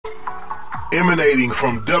emanating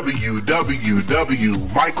from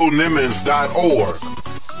www.michaelnimmons.org.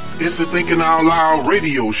 It's the Thinking Out Loud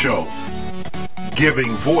radio show,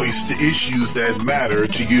 giving voice to issues that matter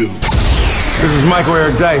to you. This is Michael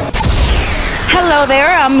Eric Dyson. Hello there,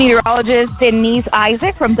 I'm meteorologist Denise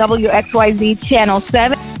Isaac from WXYZ Channel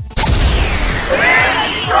 7.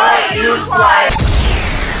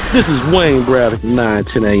 This is Wayne Braddock,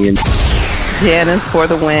 910 a.m.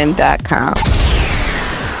 JaniceForTheWin.com.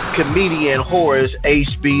 Comedian Horace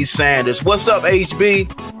H.B. Sanders. What's up, H.B.?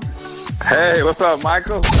 Hey, what's up,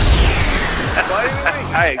 Michael?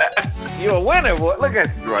 Hey, you're a winner, boy. Look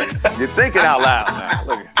at you right. You're thinking out loud now.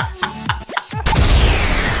 Look at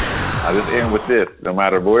I just end with this. No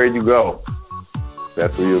matter where you go,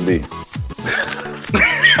 that's where you'll be.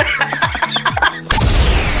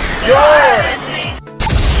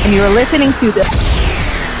 And you're listening to the...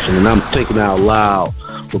 And I'm thinking out loud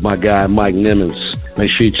with my guy, Mike Nimmons. Make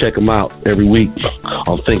sure you check him out every week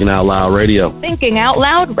on Thinking Out Loud Radio. Thinking Out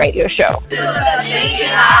Loud radio show. To the Thinking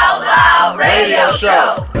Out Loud radio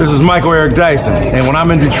show. This is Michael Eric Dyson, and when I'm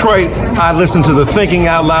in Detroit, I listen to the Thinking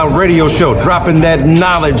Out Loud radio show, dropping that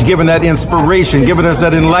knowledge, giving that inspiration, giving us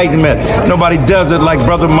that enlightenment. Nobody does it like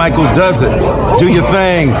Brother Michael does it. Do your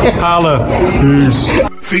thing. Holla. Peace.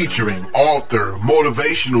 Featuring author,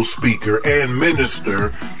 motivational speaker, and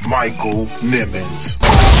minister Michael Nimmons.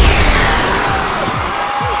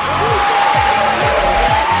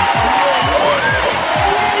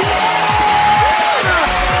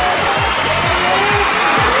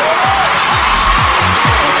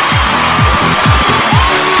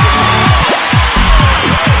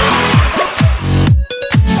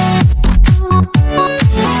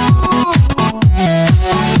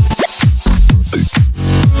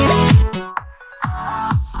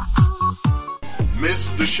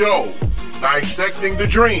 The show, Dissecting the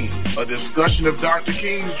Dream, a discussion of Dr.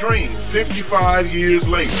 King's dream 55 years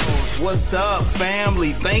later. What's up,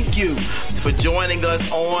 family? Thank you for joining us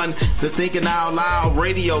on the Thinking Out Loud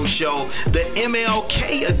radio show, the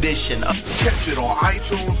MLK edition. Catch it on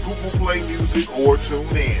iTunes, Google Play Music, or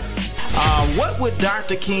tune in. What would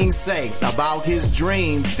Dr. King say about his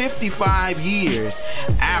dream 55 years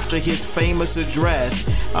after his famous address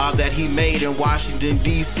that he made in Washington,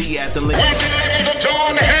 D.C. at the Lincoln? We begin to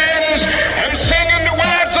join hands and sing in the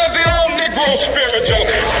words of the old Negro spiritual.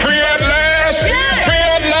 Free at last, free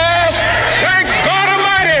at last. Thank God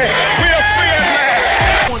Almighty, we are free at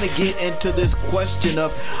last. I want to get into this question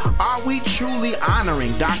of, are we truly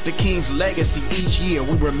honoring Dr. King's legacy each year?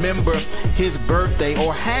 We remember his birthday,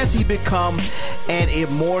 or has he become an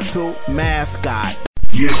immortal mascot?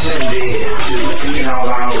 You're tuned in to the Thinking Out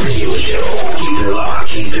Loud radio show. Keep it locked,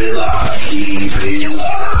 keep it locked, keep it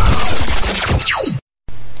locked.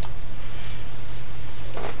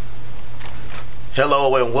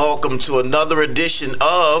 Hello and welcome to another edition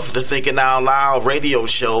of the Thinking Out Loud radio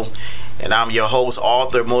show. And I'm your host,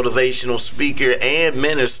 author, motivational speaker, and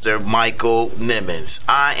minister, Michael Nimmons.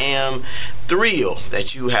 I am thrilled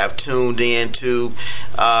that you have tuned in to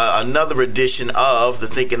another edition of the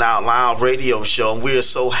Thinking Out Loud radio show. We are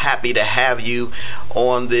so happy to have you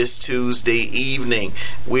on this Tuesday evening.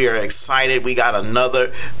 We are excited. We got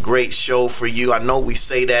another great show for you. I know we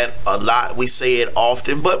say that a lot. We say it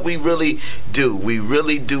often, but we really do. We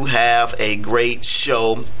really do have a great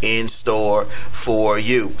show in store for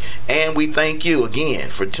you. And we thank you again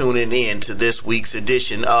for tuning in to this week's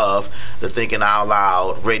edition of the Thinking Out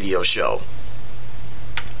Loud radio show.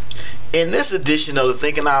 In this edition of the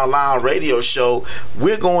Thinking Out Loud radio show,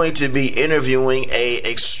 we're going to be interviewing a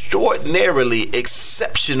extraordinarily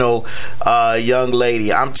exceptional young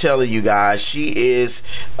lady. I'm telling you guys, she is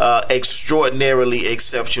extraordinarily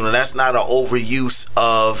exceptional. That's not an overuse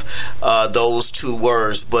of those two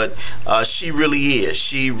words, but she really is.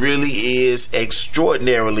 She really is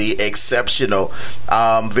extraordinarily exceptional.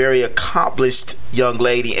 Very accomplished young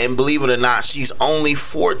lady, and believe it or not, she's only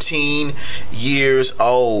 14 years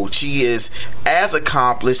old. She is as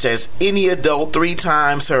accomplished as any adult 3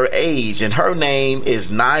 times her age, and her name is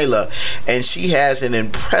Nyla, and she has an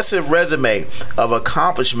impressive resume of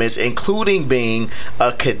accomplishments, including being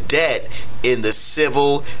a cadet in the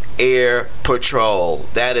Civil Air Patrol.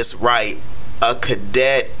 That is right, a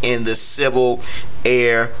cadet in the Civil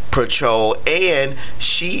Air Patrol, and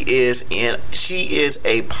she is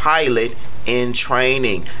a pilot in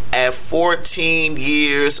training at 14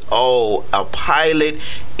 years old. A pilot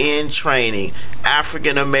in training,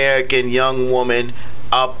 African American young woman,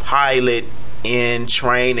 a pilot in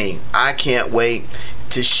training. I can't wait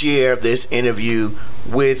to share this interview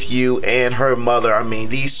with you and her mother. I mean,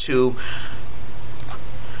 these two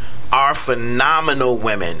are phenomenal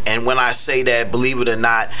women. And when I say that, believe it or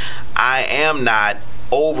not, I am not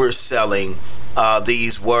overselling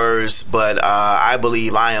these words, but I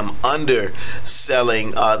believe I am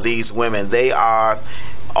underselling these women. They are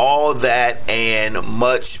all that and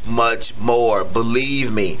much, much more.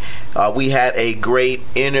 Believe me, we had a great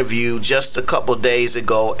interview just a couple days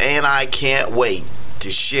ago, and I can't wait to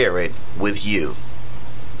share it with you.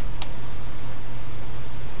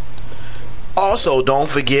 Also, don't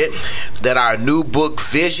forget that our new book,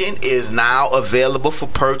 Vision, is now available for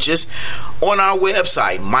purchase on our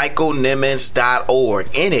website, michaelnimmons.org.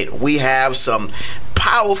 In it, we have some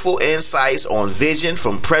powerful insights on vision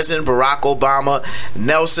from President Barack Obama,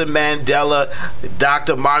 Nelson Mandela,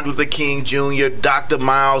 Dr. Martin Luther King Jr., Dr.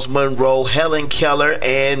 Miles Monroe, Helen Keller,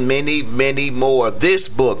 and many, many more. This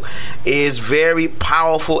book is very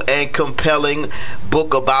powerful and compelling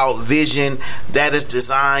book about vision that is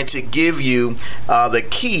designed to give you the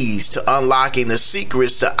keys to unlocking the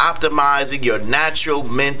secrets to optimizing your natural,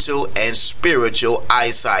 mental, and spiritual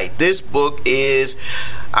eyesight. This book is,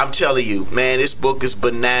 I'm telling you, man, this book is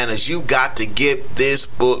bananas. You got to get this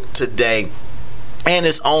book today. And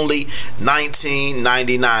it's only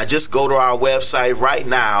 $19.99. Just go to our website right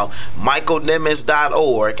now,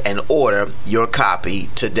 michaelnimmons.org, and order your copy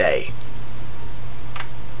today.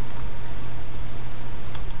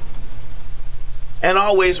 And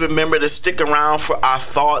always remember to stick around for our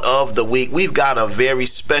thought of the week. We've got a very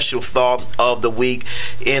special thought of the week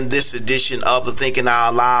in this edition of the Thinking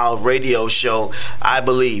Out Loud radio show. I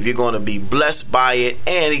believe you're going to be blessed by it.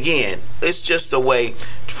 And again, it's just a way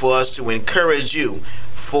for us to encourage you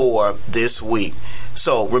for this week.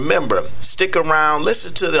 So remember, stick around,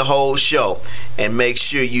 listen to the whole show, and make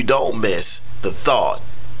sure you don't miss the thought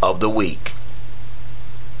of the week.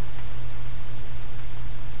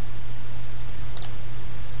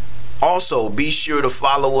 Also, be sure to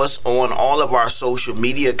follow us on all of our social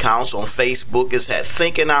media accounts. On Facebook, it's at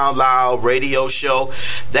Thinking Out Loud Radio Show.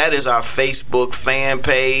 That is our Facebook fan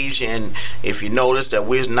page. And if you notice that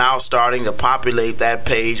we're now starting to populate that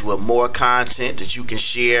page with more content that you can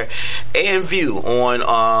share and view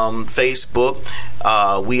on Facebook.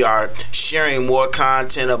 We are sharing more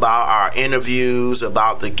content about our interviews,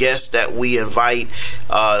 about the guests that we invite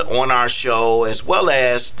on our show, as well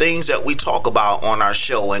as things that we talk about on our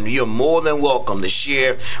show. And you're more than welcome to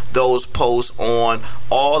share those posts on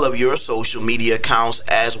all of your social media accounts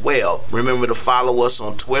as well. Remember to follow us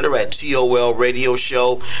on Twitter at TOL Radio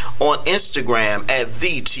Show, on Instagram at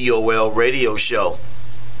the TOL Radio Show.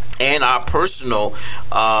 And our personal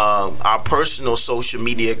social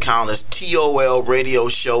media account is TOL Radio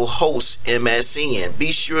Show Host MSN.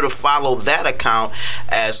 Be sure to follow that account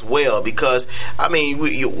as well, because I mean,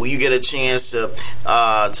 you get a chance to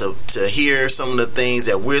hear some of the things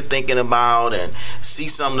that we're thinking about and see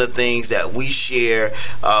some of the things that we share.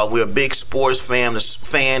 We're a big sports fan. The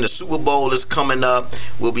Super Bowl is coming up.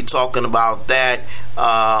 We'll be talking about that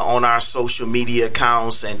on our social media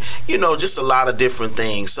accounts, and just a lot of different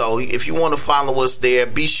things. So if you want to follow us there,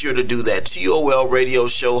 be sure to do that. TOL Radio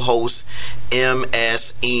Show Host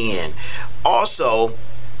MSN. Also,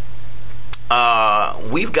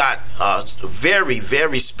 we've got a very,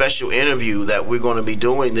 very special interview that we're going to be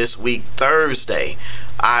doing this week, Thursday.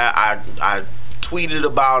 I tweeted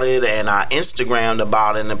about it and I Instagrammed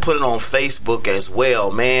about it and put it on Facebook as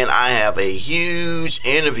well. Man, I have a huge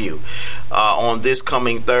interview on this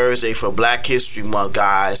coming Thursday for Black History Month,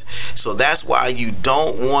 guys. So that's why you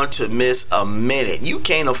don't want to miss a minute. You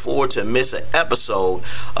can't afford to miss an episode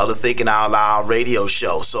of the Thinking Out Loud radio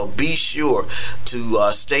show. So be sure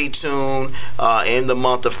to stay tuned in the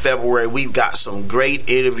month of February. We've got some great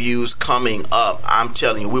interviews coming up. I'm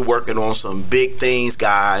telling you, we're working on some big things,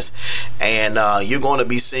 guys. And you're going to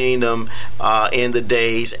be seeing them in the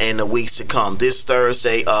days and the weeks to come. This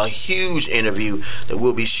Thursday, a huge interview that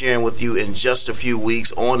we'll be sharing with you in just a few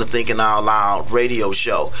weeks on the Thinking Out Loud radio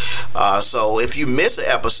show. So if you miss an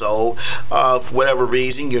episode, for whatever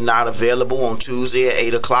reason, you're not available on Tuesday at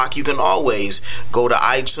 8 o'clock, you can always go to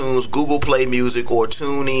iTunes, Google Play Music, or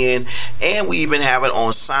tune in. And we even have it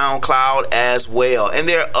on SoundCloud as well. And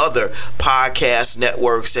there are other podcast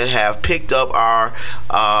networks that have picked up our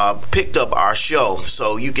show.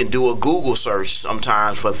 So you can do a Google search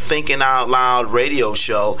sometimes for Thinking Out Loud radio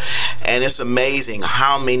show, and it's amazing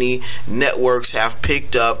how many networks have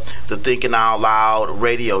picked up the Thinking Out Loud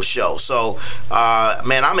radio show. So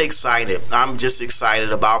man, I'm excited. I'm just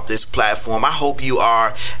excited about this platform. I hope you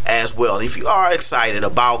are as well. And if you are excited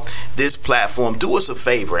about this platform, do us a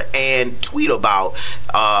favor and tweet about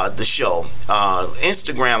the show,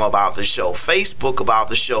 Instagram about the show, Facebook about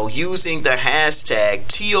the show, using the hashtag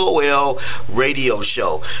TOL Radio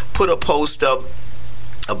Show. Put a post up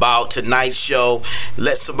about tonight's show.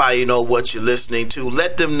 Let somebody know what you're listening to.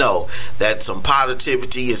 Let them know that some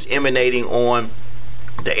positivity is emanating on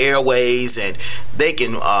the airways, and they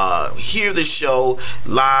can hear the show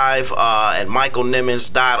live at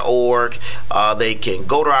michaelnimmons.org. They can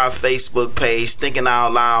go to our Facebook page, Thinking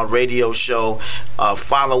Out Loud Radio Show.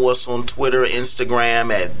 Follow us on Twitter,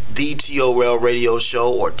 Instagram at the TOL Radio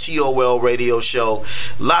Show or TOL Radio Show.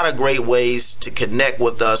 A lot of great ways to connect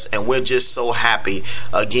with us, and we're just so happy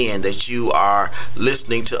again that you are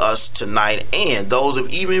listening to us tonight. And those of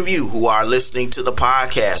even of you who are listening to the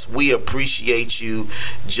podcast, we appreciate you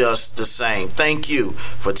just the same. Thank you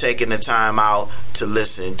for taking the time out to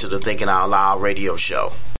listen to the Thinking Out Loud Radio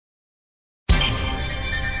Show.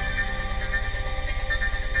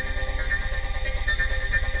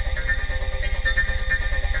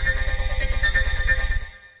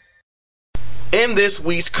 In this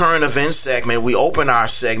week's current events segment, we open our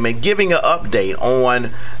segment giving an update on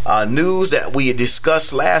news that we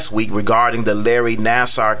discussed last week regarding the Larry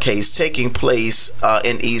Nassar case taking place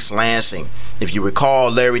in East Lansing. If you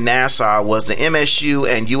recall, Larry Nassar was the MSU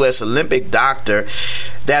and U.S. Olympic doctor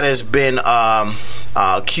that has been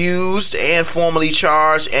accused and formally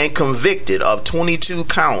charged and convicted of 22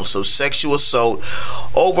 counts of sexual assault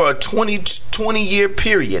over a 20-year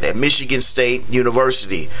period at Michigan State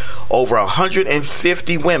University. Over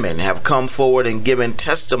 150 women have come forward and given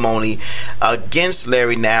testimony against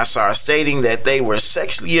Larry Nassar, stating that they were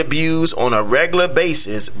sexually abused on a regular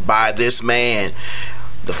basis by this man.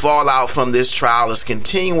 The fallout from this trial is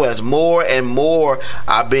continuing as more and more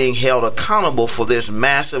are being held accountable for this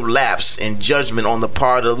massive lapse in judgment on the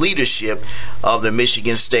part of the leadership of the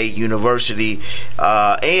Michigan State University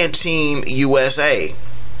and Team USA.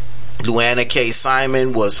 Luana K.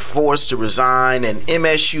 Simon was forced to resign, and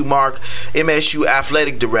MSU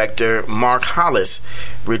athletic director Mark Hollis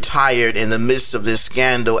retired in the midst of this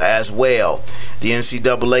scandal as well. The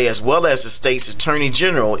NCAA, as well as the state's attorney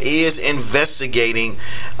general, is investigating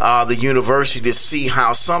the university to see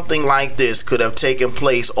how something like this could have taken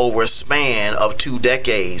place over a span of 2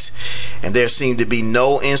 decades. And there seem to be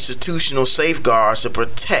no institutional safeguards to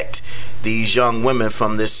protect these young women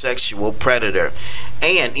from this sexual predator.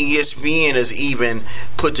 And ESPN has even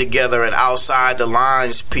put together an outside the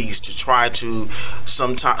lines piece to try to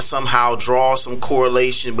somehow draw some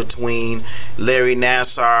correlation between Larry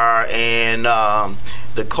Nassar and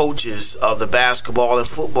the coaches of the basketball and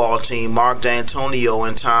football team, Mark D'Antonio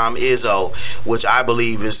and Tom Izzo, which I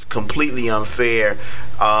believe is completely unfair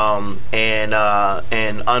and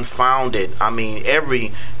unfounded. I mean, every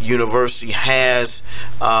university has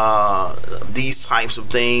these types of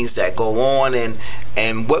things that go on,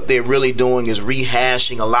 and what they're really doing is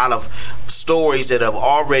rehashing a lot of stories that have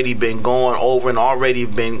already been going over and already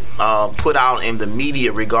been put out in the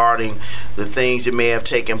media regarding the things that may have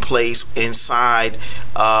taken place inside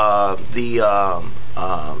the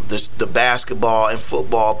basketball and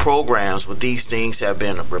football programs. But these things have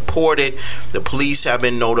been reported, the police have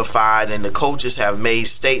been notified, and the coaches have made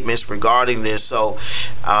statements regarding this. So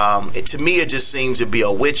to me, it just seems to be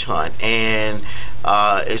a witch hunt, and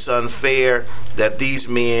it's unfair that these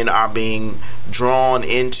men are being drawn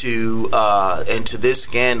into this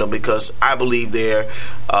scandal, because I believe they're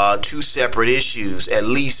two separate issues, at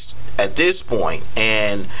least at this point.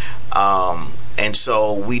 And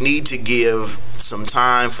so we need to give some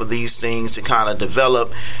time for these things to kind of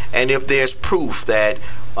develop. And if there's proof that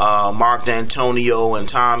Mark D'Antonio and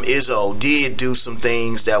Tom Izzo did do some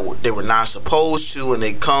things that they were not supposed to, and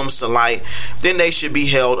it comes to light, then they should be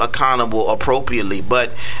held accountable appropriately.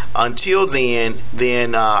 But until then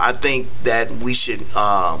I think that we should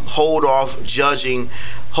hold off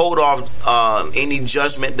any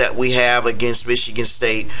judgment that we have against Michigan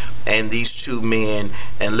State and these two men,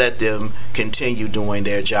 and let them continue doing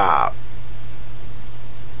their job.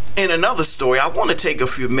 In another story, I want to take a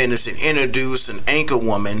few minutes and introduce an anchor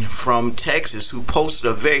woman from Texas who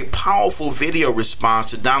posted a very powerful video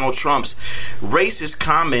response to Donald Trump's racist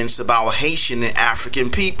comments about Haitian and African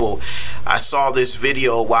people. I saw this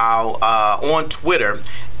video while on Twitter,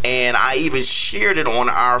 and I even shared it on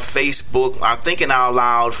our Facebook, our Thinking Out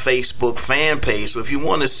Loud Facebook fan page. So if you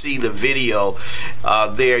want to see the video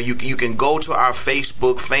there, you can go to our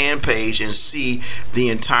Facebook fan page and see the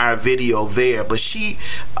entire video there. But she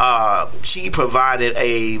provided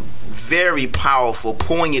a very powerful,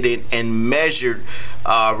 poignant, and measured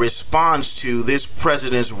response to this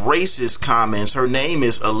president's racist comments. Her name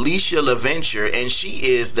is Alicia LaVenture, and she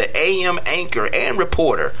is the AM anchor and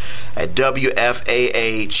reporter at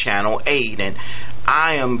WFAA Channel 8. And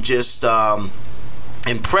I am just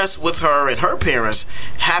impressed with her, and her parents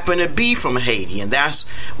happen to be from Haiti, and that's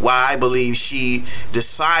why I believe she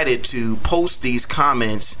decided to post these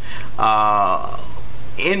comments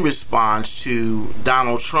in response to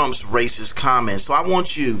Donald Trump's racist comments. So I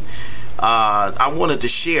wanted to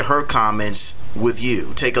share her comments with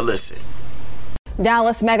you. Take a listen.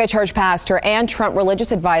 Dallas megachurch pastor and Trump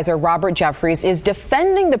religious advisor Robert Jeffress is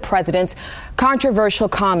defending the president's controversial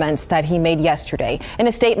comments that he made yesterday. In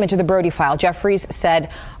a statement to the Brody File, Jeffress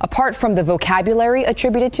said, apart from the vocabulary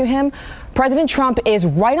attributed to him, President Trump is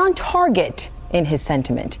right on target in his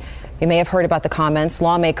sentiment. You may have heard about the comments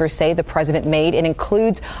lawmakers say the president made. It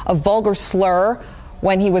includes a vulgar slur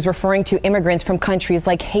when he was referring to immigrants from countries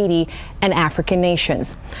like Haiti and African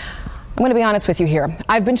nations. I'm going to be honest with you here.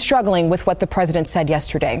 I've been struggling with what the president said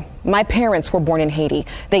yesterday. My parents were born in Haiti.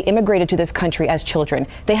 They immigrated to this country as children.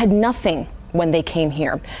 They had nothing when they came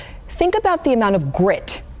here. Think about the amount of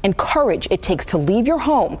grit and courage it takes to leave your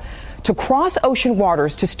home, to cross ocean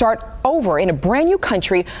waters, to start over in a brand new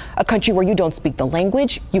country, a country where you don't speak the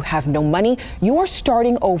language, you have no money, you are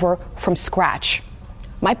starting over from scratch.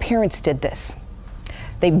 My parents did this.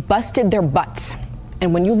 They busted their butts.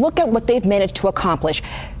 And when you look at what they've managed to accomplish,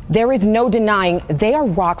 there is no denying they are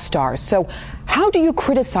rock stars. So how do you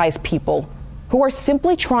criticize people who are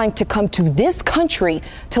simply trying to come to this country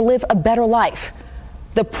to live a better life?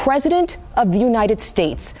 The President of the United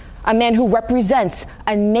States, a man who represents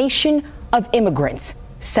a nation of immigrants,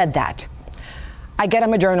 said that. I get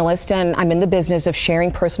I'm a journalist and I'm in the business of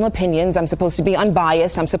sharing personal opinions. I'm supposed to be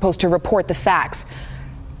unbiased. I'm supposed to report the facts.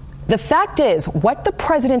 The fact is, what the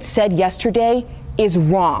president said yesterday is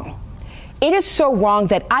wrong. It is so wrong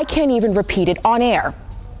that I can't even repeat it on air.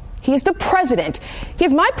 He's the president.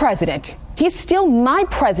 He's my president. He's still my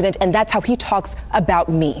president, and that's how he talks about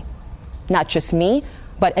me. Not just me,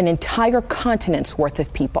 but an entire continent's worth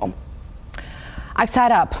of people. I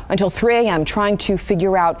sat up until 3 a.m. trying to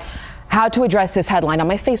figure out how to address this headline on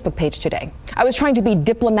my Facebook page today. I was trying to be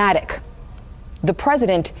diplomatic. The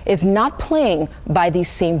president is not playing by these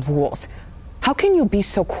same rules. How can you be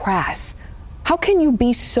so crass? How can you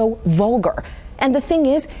be so vulgar? And the thing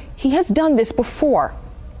is, he has done this before.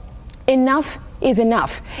 Enough is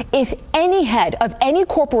enough. If any head of any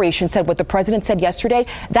corporation said what the president said yesterday,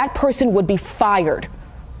 that person would be fired.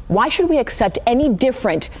 Why should we accept any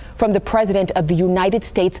different from the president of the United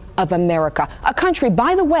States of America? A country,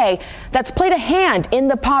 by the way, that's played a hand in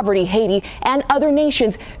the poverty Haiti and other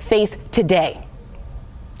nations face today.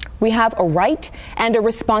 We have a right and a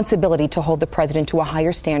responsibility to hold the president to a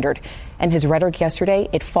higher standard. And his rhetoric yesterday,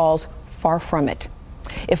 it falls far from it.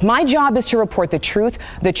 If my job is to report the truth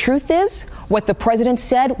is what the president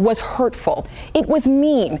said was hurtful. It was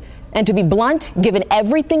mean. And to be blunt, given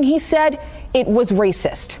everything he said, it was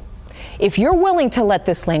racist. If you're willing to let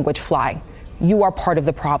this language fly, you are part of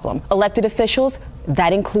the problem. Elected officials,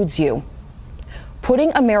 that includes you.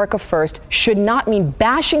 Putting America first should not mean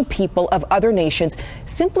bashing people of other nations,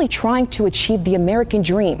 simply trying to achieve the American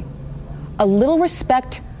dream. A little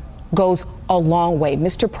respect goes a long way.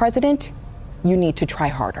 Mr. President, you need to try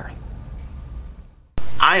harder.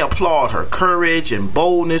 I applaud her courage and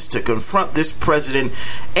boldness to confront this president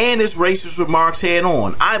and his racist remarks head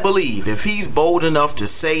on. I believe if he's bold enough to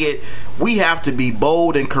say it, we have to be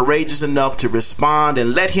bold and courageous enough to respond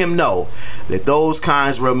and let him know that those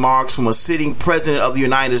kinds of remarks from a sitting president of the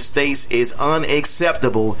United States is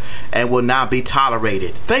unacceptable and will not be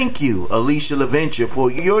tolerated. Thank you, Alicia LaVenture,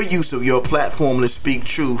 for your use of your platform to speak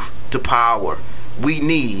truth to power. We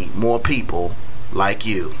need more people like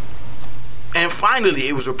you. And finally,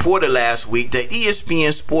 it was reported last week that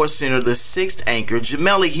ESPN Sports Center, the sixth anchor,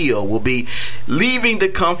 Jemele Hill, will be leaving the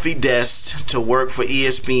comfy desk to work for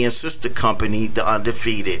ESPN's sister company, The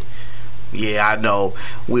Undefeated. Yeah, I know.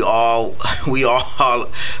 We all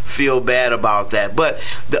feel bad about that. But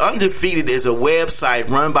The Undefeated is a website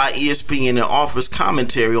run by ESPN and offers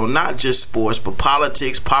commentary on not just sports, but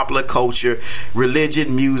politics, popular culture,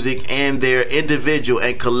 religion, music, and their individual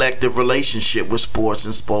and collective relationship with sports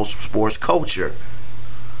and sports culture.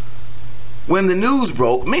 When the news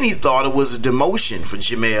broke, many thought it was a demotion for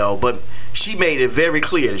Jemele, but she made it very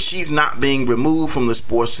clear that she's not being removed from the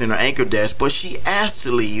Sports Center anchor desk, but she asked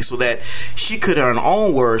to leave so that she could, in her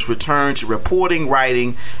own words, return to reporting,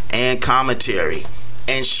 writing, and commentary.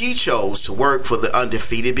 And she chose to work for The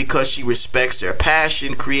Undefeated because she respects their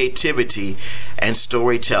passion, creativity, and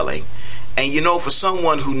storytelling. And, you know, for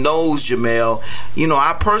someone who knows Jemele, you know,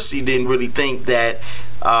 I personally didn't really think that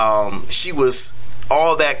she was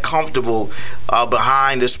all that comfortable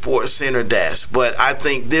behind the Sports Center desk. But I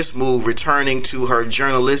think this move, returning to her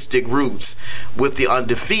journalistic roots with the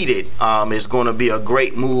Undefeated, is going to be a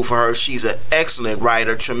great move for her. She's an excellent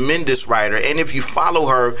writer, tremendous writer, and if you follow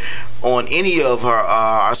her on any of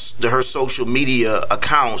her social media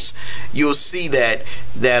accounts, you'll see that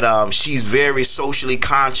she's very socially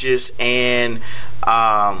conscious, and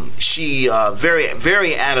she very,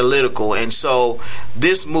 very analytical. And so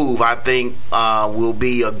this move, I think, will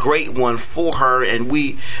be a great one for her, and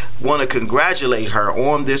we want to congratulate her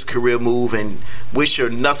on this career move and wish her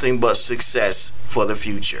nothing but success for the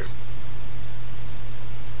future.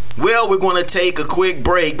 Well, we're going to take a quick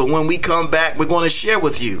break, but when we come back, we're going to share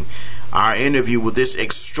with you our interview with this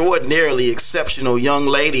extraordinarily exceptional young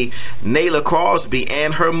lady, Nayla Crosby,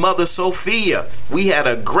 and her mother, Sophia. We had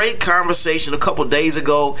a great conversation a couple days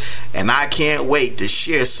ago, and I can't wait to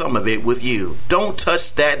share some of it with you. Don't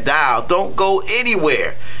touch that dial. Don't go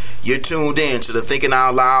anywhere. You're tuned in to the Thinking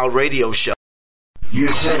Out Loud radio show.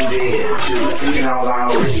 You're tuned in to the Thinking Out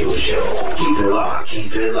Loud radio show. Keep it locked,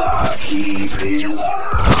 keep it locked, keep it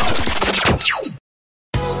locked.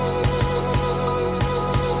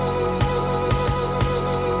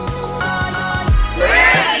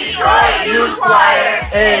 Detroit Youth Choir,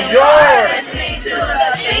 and you're listening to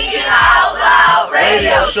the Thinking Out Loud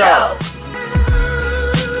radio show.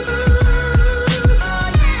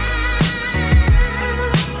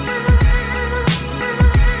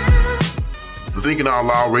 The Thinking Out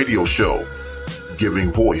Loud radio show,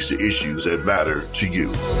 giving voice to issues that matter to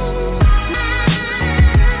you.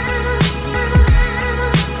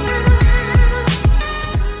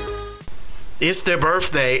 It's their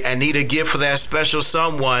birthday and need a gift for that special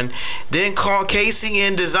someone? Then call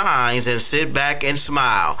KCN Designs and sit back and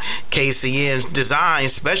smile. KCN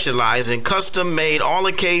Designs specialize in custom-made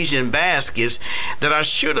all-occasion baskets that are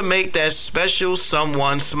sure to make that special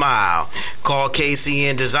someone smile. Call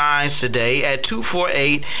KCN Designs today at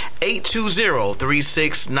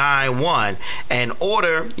 248-820-3691 and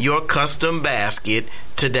order your custom basket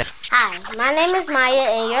today. Hi, my name is Maya,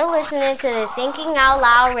 and you're listening to the Thinking Out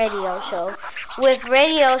Loud radio show with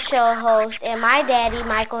radio show host and my daddy,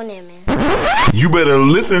 Michael Nimmons. You better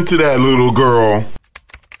listen to that, little girl.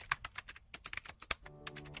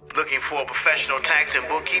 Looking for a professional tax and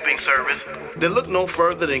bookkeeping service? Then look no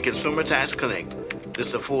further than Consumer Tax Connect. This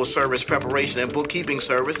is a full-service preparation and bookkeeping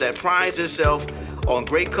service that prides itself on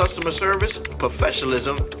great customer service,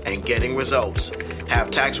 professionalism, and getting results. Have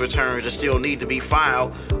tax returns that still need to be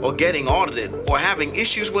filed, or getting audited, or having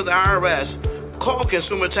issues with the IRS? Call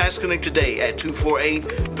Consumer Tax Connect today at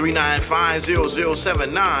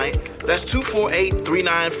 248-395-0079. That's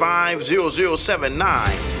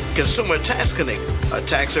 248-395-0079. Consumer Tax Connect, a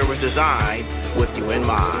tax service designed with you in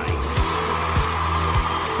mind.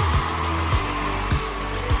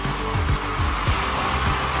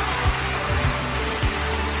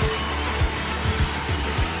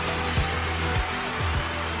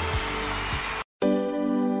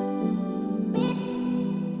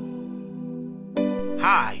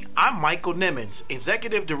 Hi, I'm Michael Nimmons,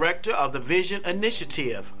 Executive Director of the Vision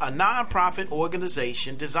Initiative, a nonprofit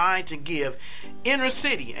organization designed to give inner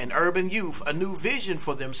city and urban youth a new vision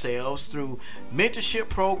for themselves through mentorship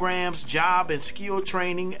programs, job and skill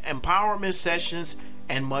training, empowerment sessions,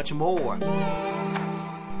 and much more.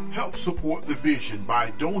 Help support the vision by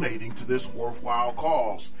donating to this worthwhile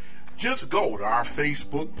cause. Just go to our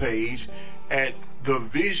Facebook page at The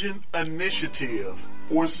Vision Initiative,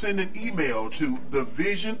 or send an email to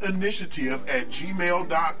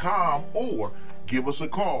thevisioninitiative@gmail.com, or give us a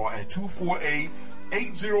call at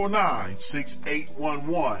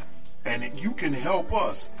 248-809-6811. And you can help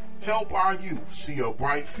us help our youth see a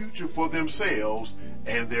bright future for themselves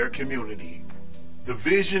and their community. The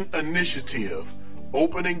Vision Initiative,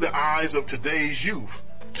 opening the eyes of today's youth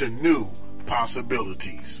to new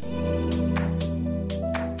possibilities.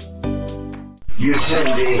 You're tuned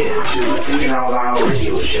in to the Thinking Out Loud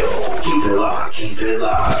radio show. Keep it locked, keep it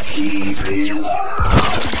locked, keep it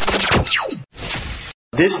locked.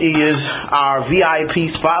 This is our VIP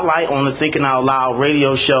spotlight on the Thinking Out Loud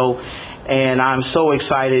radio show, and I'm so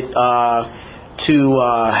excited to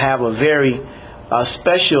have a very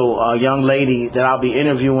special young lady that I'll be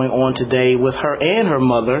interviewing on today with her and her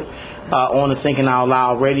mother on the Thinking Out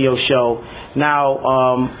Loud radio show.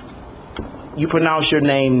 Now, you pronounce your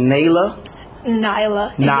name Nayla?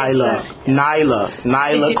 Nyla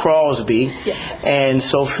Crosby, yes, and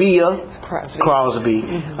Sophia Crosby.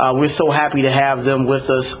 We're so happy to have them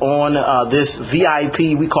with us on this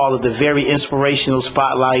VIP. We call it the very inspirational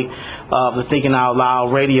spotlight of the Thinking Out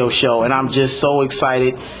Loud radio show, and I'm just so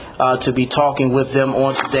excited to be talking with them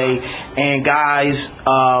on today. And guys,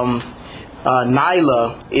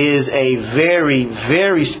 Nyla is a very,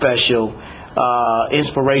 very special,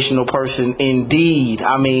 inspirational person indeed.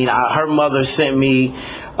 I mean, her mother sent me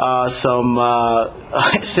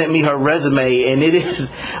sent me her resume, and it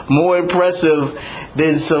is more impressive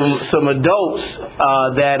than some adults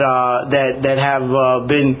that have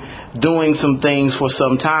been doing some things for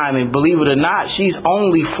some time. And believe it or not, she's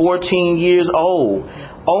only 14 years old.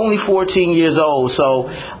 Only 14 years old. So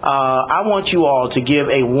I want you all to give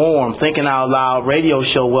a warm Thinking Out Loud radio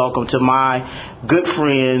show welcome to my good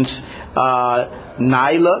friends,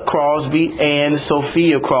 Nyla Crosby and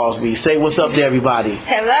Sophia Crosby. Say what's up to everybody.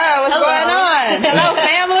 Hello, what's going on? Hello,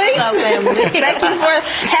 family. Hello, family. Thank you for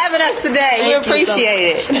having us today. We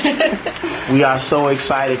appreciate it. We are so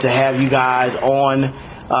excited to have you guys on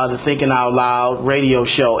the Thinking Out Loud radio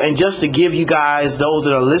show. And just to give you guys, those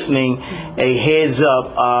that are listening, a heads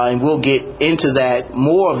up, and we'll get into that,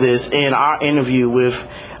 more of this in our interview with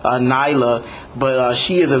Nyla, but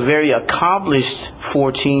she is a very accomplished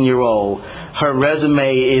 14-year-old. Her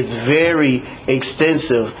resume is very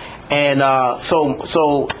extensive. And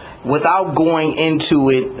so without going into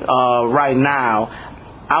it right now,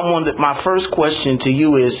 my first question to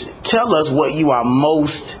you is, tell us what you are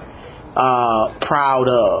most proud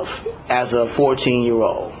of as a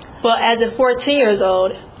 14-year-old. Well, as a 14 years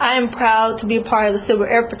old, I am proud to be a part of the Civil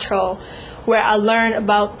Air Patrol, where I learned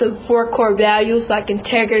about the 4 core values like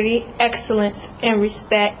integrity, excellence, and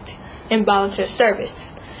respect in volunteer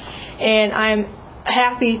service. And I'm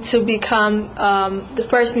happy to become the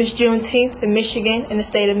first Miss Juneteenth in Michigan, in the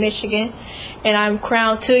state of Michigan, and I'm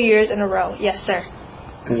crowned 2 years in a row. Yes, sir.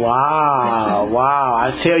 Wow, wow.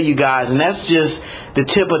 I tell you guys, and that's just the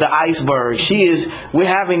tip of the iceberg. We're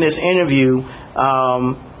having this interview,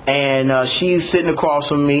 and she's sitting across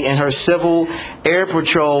from me in her Civil Air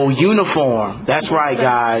Patrol uniform. That's right,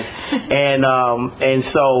 guys. And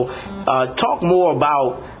so talk more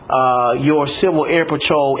about your Civil Air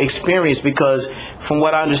Patrol experience, because from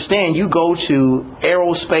what I understand, you go to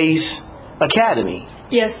Aerospace Academy.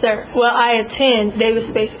 Yes, sir. Well, I attend Davis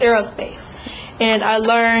Space Aerospace, and I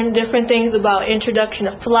learn different things about introduction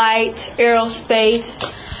of flight,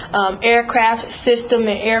 aerospace, aircraft system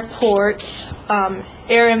and airports,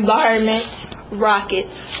 air environment,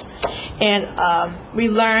 rockets, and we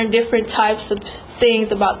learn different types of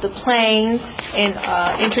things about the planes and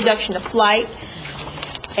introduction to flight,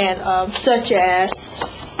 and such as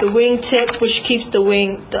the wingtip, which keeps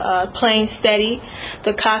the plane steady.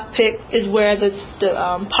 The cockpit is where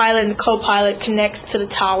the pilot and the co-pilot connects to the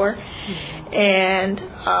tower. And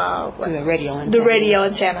the radio antenna. The radio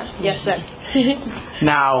antenna, yes, sir.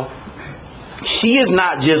 Now, she is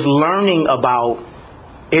not just learning about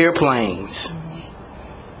airplanes.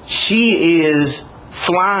 She is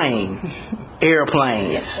flying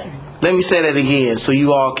airplanes. Yes, sir. Let me say that again so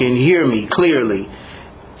you all can hear me clearly.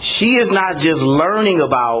 She is not just learning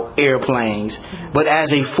about airplanes, but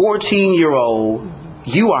as a 14-year-old,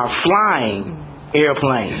 you are flying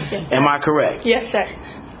airplanes. Yes, am I correct? Yes, sir.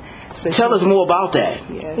 So tell us more about that.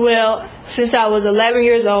 Yes. Well, since I was 11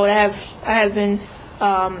 years old, I have been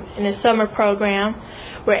in a summer program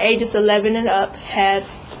where ages 11 and up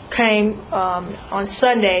came on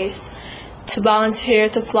Sundays to volunteer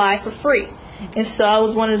to fly for free. And so I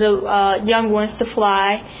was one of the young ones to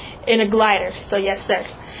fly in a glider. So yes, sir.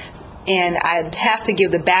 And I have to give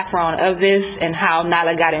the background of this and how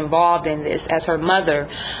Nyla got involved in this as her mother.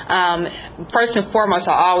 First and foremost,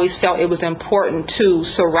 I always felt it was important to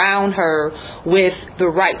surround her with the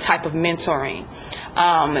right type of mentoring.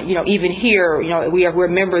 Even here, we're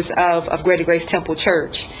members of Greater Grace Temple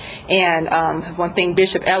Church. And one thing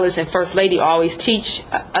Bishop Ellis and First Lady always teach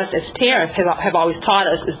us as parents, have always taught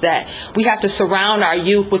us, is that we have to surround our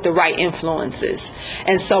youth with the right influences.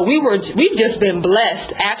 And so we've just been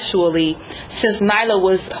blessed, actually, since Nyla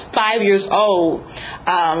was 5 years old.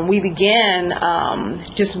 We began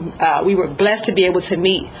we were blessed to be able to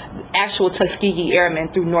meet actual Tuskegee Airmen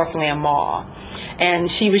through Northland Mall. And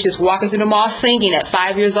she was just walking through the mall singing at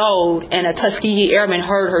 5 years old, and a Tuskegee Airman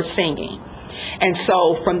heard her singing. And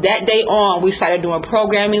so from that day on, we started doing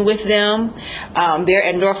programming with them. They're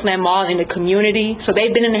at Northland Mall in the community. So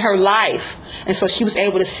they've been in her life. And so she was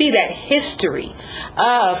able to see that history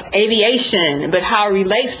of aviation, but how it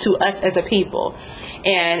relates to us as a people.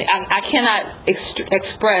 And I cannot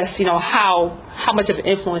express, how much of an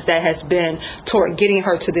influence that has been toward getting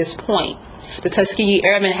her to this point. The Tuskegee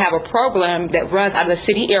Airmen have a program that runs out of the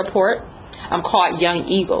city airport called Young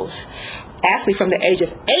Eagles. Actually, from the age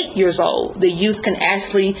of 8 years old, the youth can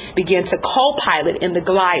actually begin to co-pilot in the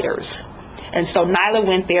gliders. And so Nyla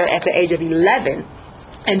went there at the age of 11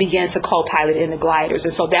 and began to co-pilot in the gliders.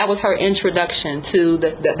 And so that was her introduction to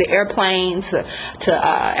the airplanes, to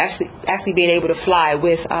actually being able to fly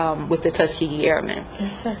with the Tuskegee Airmen.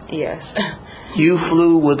 Yes, sir. Yes. You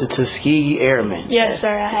flew with the Tuskegee Airmen. Yes, sir,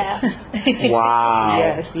 I have. Wow.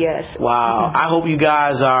 Yes. Wow. I hope you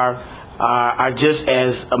guys are just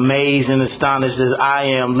as amazed and astonished as I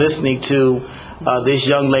am listening to this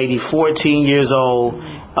young lady, 14 years old,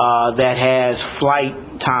 that has flight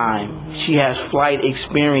time. She has flight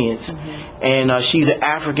experience, and she's an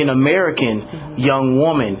African American young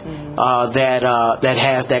woman that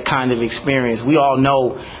has that kind of experience. We all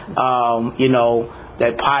know,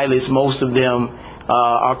 that pilots, most of them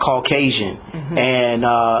are Caucasian, and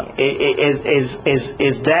is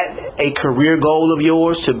that a career goal of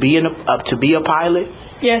yours to be a pilot?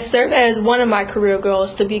 Yes, sir. That is one of my career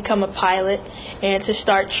goals, to become a pilot and to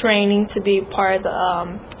start training to be part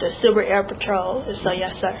of the Silver Air Patrol. So,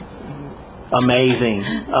 yes, sir. Amazing.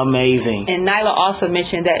 And Nyla also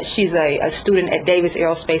mentioned that she's a student at Davis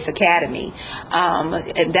Aerospace Academy.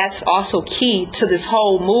 And that's also key to this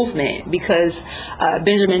whole movement, because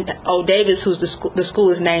Benjamin O. Davis, who's the school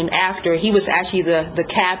is named after, he was actually the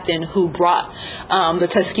captain who brought the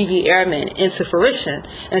Tuskegee Airmen into fruition.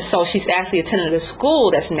 And so she's actually attending a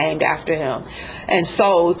school that's named after him. And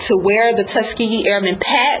so to wear the Tuskegee Airmen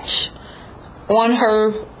patch on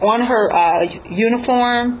her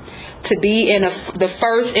uniform, to be in the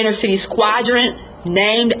first inner city squadron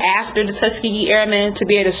named after the Tuskegee Airmen, to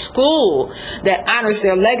be at a school that honors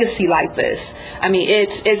their legacy like this, I mean,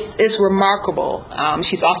 it's remarkable.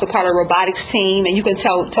 She's also part of the robotics team, and you can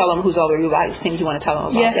tell them who's on the robotics team if you want to tell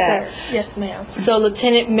them about that. Yes, sir. Yes, ma'am. So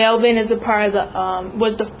Lieutenant Melvin is a part of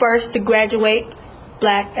was the first to graduate,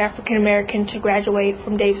 Black African American to graduate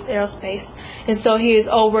from Davis Aerospace, and so he is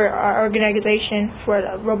over our organization for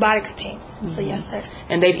the robotics team. So yes, sir.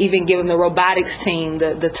 And they've even given the robotics team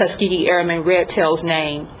the Tuskegee Airmen Red Tails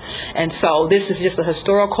name. And so this is just a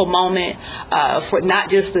historical moment for not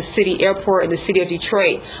just the city airport and the city of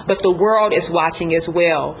Detroit, but the world is watching as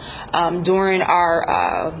well. During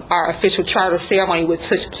our official charter ceremony, which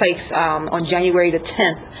took place on January the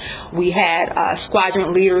 10th, we had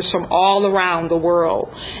squadron leaders from all around the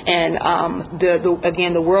world. And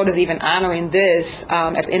again, the world is even honoring this.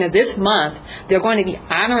 At the end of this month, they're going to be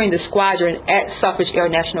honoring the squadron at Selfridge Air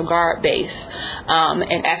National Guard Base,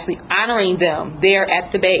 and actually honoring them there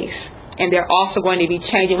at the base. And they're also going to be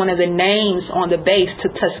changing one of the names on the base to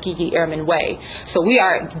Tuskegee Airmen Way. So we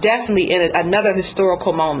are definitely in another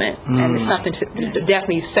historical moment, and it's something to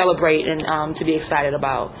definitely celebrate and to be excited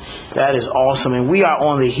about. That is awesome. And we are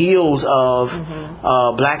on the heels of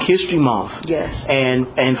Black History Month. Yes.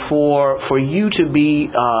 And for you to be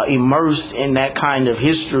immersed in that kind of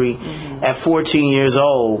history at 14 years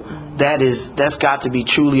old, that's got to be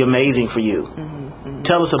truly amazing for you.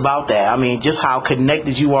 Tell us about that. I mean, just how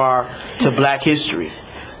connected you are to Black history.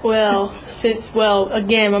 Well,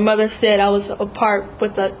 again, my mother said I was a part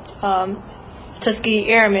with the Tuskegee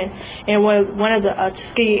Airmen, and one of the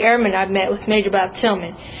Tuskegee Airmen I met was Major Bob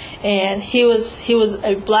Tillman, and he was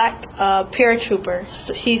a Black paratrooper.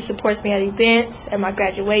 So he supports me at events, at my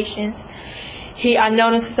graduations. I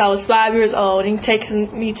known him since I was 5 years old, and he takes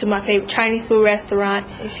me to my favorite Chinese food restaurant.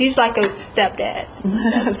 He's like a stepdad.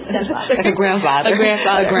 Like a grandfather. A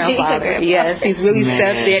grandfather. Yes, he's really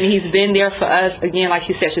stepped in. He's been there for us, again, like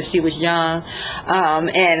she said, since she was young.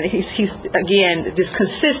 And he's again, just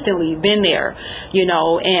consistently been there,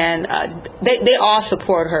 and they all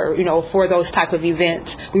support her, for those type of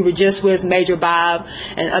events. We were just with Major Bob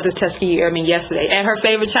and other Tuskegee Airmen yesterday at her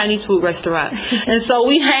favorite Chinese food restaurant. And so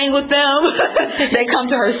we hang with them. They come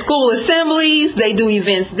to her school assemblies. They do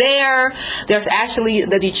events there. There's actually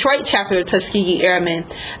the Detroit chapter of Tuskegee Airmen.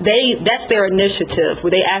 That's their initiative,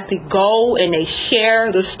 where they actually go and they share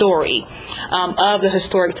the story of the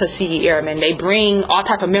historic Tuskegee Airmen. They bring all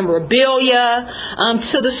type of memorabilia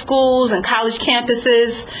to the schools and college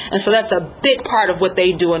campuses, and so that's a big part of what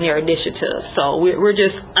they do in their initiative. So we're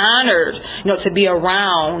just honored, to be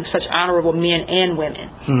around such honorable men and women,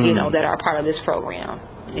 that are part of this program.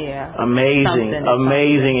 Yeah.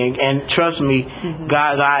 Amazing. And trust me,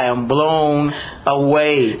 guys, I am blown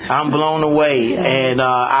away. And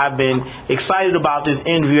I've been excited about this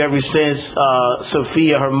interview ever since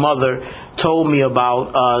Sophia, her mother, told me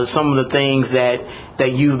about some of the things that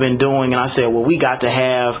you've been doing, and I said, well, we got to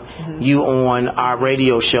have you on our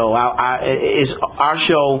radio show. Our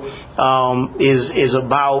show is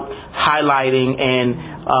about highlighting and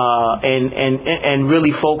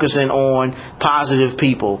really focusing on positive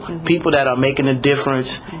people that are making a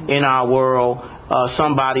difference in our world,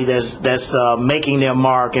 somebody that's making their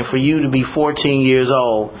mark, and for you to be 14 years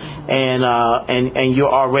old and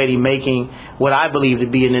you're already making what I believe to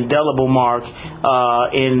be an indelible mark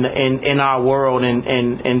in our world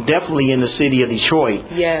and definitely in the city of Detroit.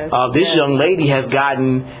 Yes. This young lady has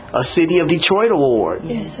gotten a City of Detroit award.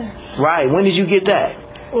 Yes, sir. Right. When did you get that?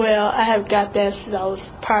 Well, I have got that since I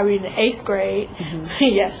was probably in the 8th grade.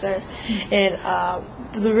 Yes, sir. And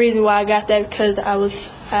the reason why I got that because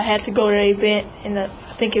I had to go to an event, and I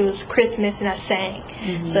think it was Christmas, and I sang.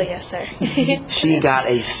 So yes, sir. She got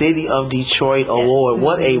a City of Detroit award.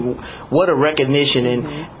 What a recognition!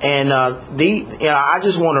 And I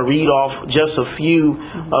just want to read off just a few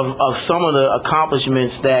of some of the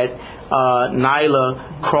accomplishments that Nyla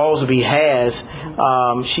Crosby has.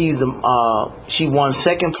 She won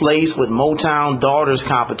second place with Motown Daughters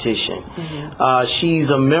competition. She's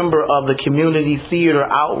a member of the Community Theater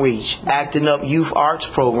Outreach Acting Up Youth Arts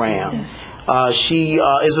Program. She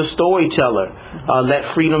is a storyteller. Let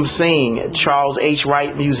Freedom Sing, Charles H.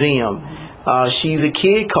 Wright Museum. She's a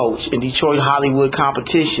kid coach in Detroit Hollywood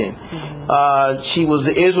competition. She was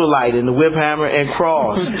the Israelite in the Whip, Hammer, and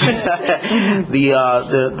Cross.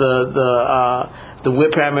 The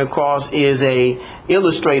Whip, Hammer, and Cross is a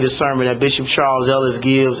illustrated sermon that Bishop Charles Ellis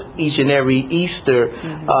gives each and every Easter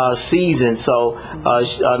season. So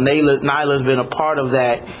Nyla's been a part of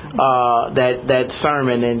that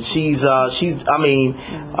sermon, and she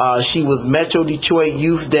was Metro Detroit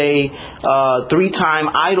Youth Day 3-time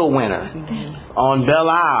Idol winner on Belle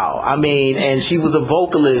Isle. And she was a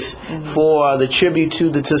vocalist for the tribute to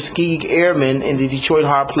the Tuskegee Airmen in the Detroit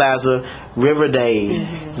Hart Plaza River Days.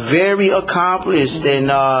 Very accomplished, and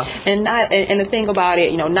the thing about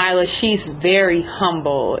it, Nyla, she's very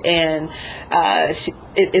humble, and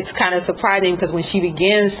it's kind of surprising because when she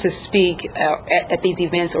begins to speak at these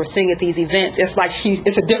events or sing at these events, it's like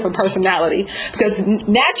it's a different personality, because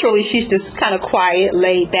naturally she's just kind of quiet,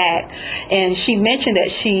 laid back. And she mentioned that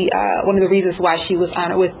one of the reasons why she was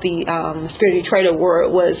honored with the Spirit of Detroit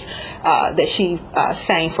Award was that she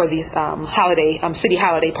sang for the city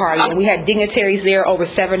holiday party, and we had dignitaries there, over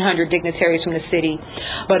 700 dignitaries from the city.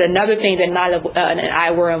 But another thing that Nyla and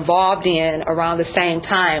I were involved in around the same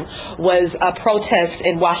time was a protest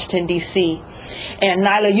in Washington, D.C. And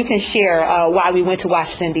Nyla, you can share why we went to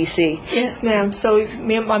Washington, D.C. Yes, ma'am. So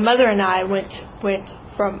my mother and I went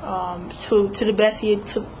from to the Bessie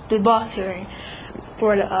to the boss hearing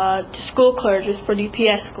for the school closures for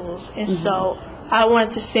DPS schools, and so I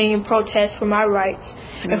wanted to sing and protest for my rights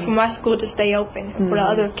and for my school to stay open, and for the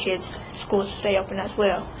other kids' schools to stay open as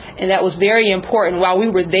well. And that was very important. While we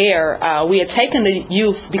were there, we had taken the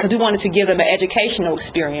youth because we wanted to give them an educational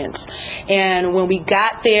experience. And when we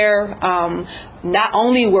got there, not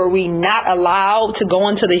only were we not allowed to go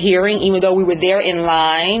into the hearing, even though we were there in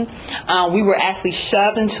line, we were actually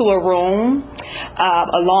shoved into a room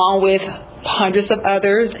along with hundreds of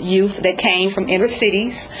other youth that came from inner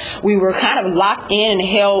cities. We were kind of locked in and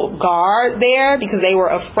held guard there because they were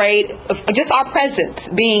afraid of just our presence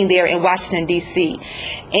being there in Washington, D.C.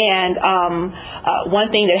 And one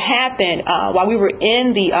thing that happened while we were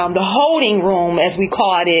in the holding room, as we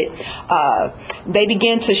called it, they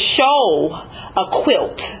began to show a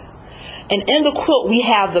quilt. And in the quilt, we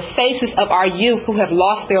have the faces of our youth who have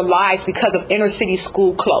lost their lives because of inner city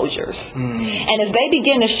school closures. And as they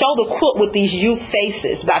begin to show the quilt with these youth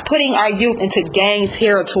faces, by putting our youth into gang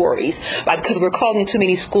territories, because we're closing too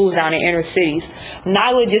many schools down in inner cities,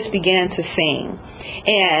 Nyla just began to sing.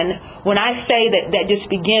 And when I say that just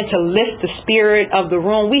began to lift the spirit of the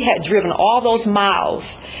room, we had driven all those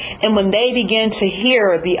miles. And when they began to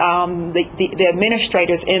hear the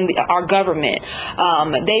administrators in our government,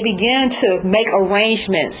 they began to make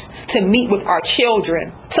arrangements to meet with our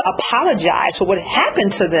children, to apologize for what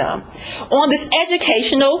happened to them on this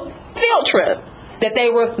educational field trip, that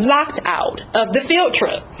they were locked out of the field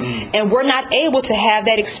trip and were not able to have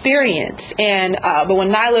that experience. And but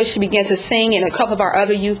when Nyla, she began to sing, and a couple of our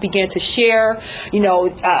other youth began to share,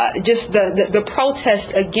 just the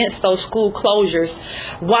protest against those school closures,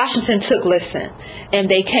 Washington took listen, and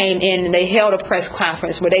they came in and they held a press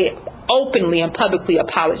conference where they openly and publicly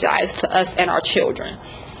apologized to us and our children.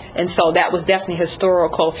 And so that was definitely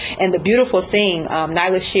historical. And the beautiful thing,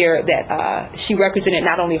 Nyla shared that she represented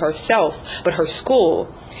not only herself, but her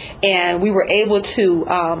school. And we were able to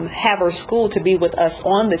have her school to be with us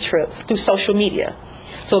on the trip through social media.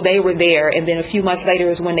 So they were there, and then a few months later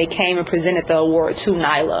is when they came and presented the award to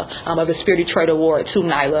Nyla, of the Spirit of Detroit Award to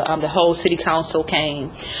Nyla. The whole city council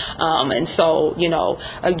came, and so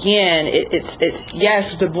again, it's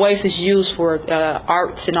yes, the voice is used for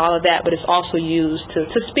arts and all of that, but it's also used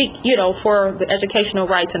to speak, for the educational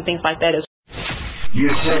rights and things like that as well.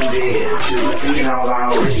 You're tuned in to the Thinking Out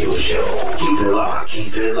Loud Radio Show. Keep it locked,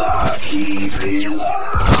 keep it locked, keep it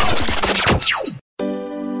locked.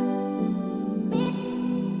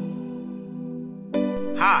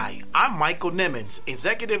 Hi, I'm Michael Nimmons,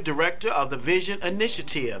 Executive Director of the Vision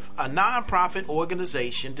Initiative, a nonprofit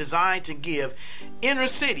organization designed to give inner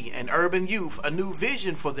city and urban youth a new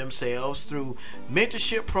vision for themselves through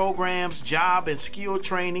mentorship programs, job and skill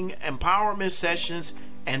training, empowerment sessions,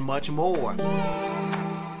 and much more.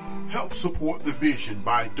 Help support the vision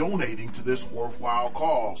by donating to this worthwhile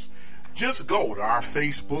cause. Just go to our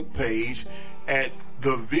Facebook page at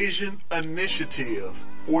The Vision Initiative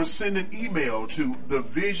or send an email to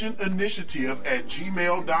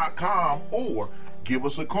thevisioninitiative@gmail.com or give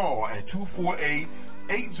us a call at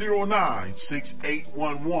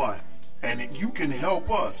 248-809-6811 and you can help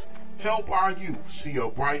us help our youth see a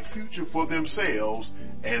bright future for themselves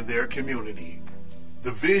and their community.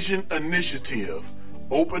 The Vision Initiative,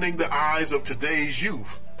 opening the eyes of today's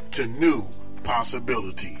youth to new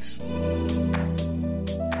possibilities.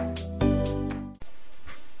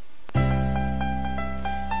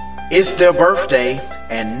 It's their birthday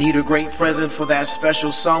and need a great present for that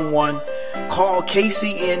special someone? Call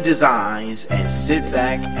KCN Designs and sit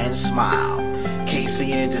back and smile.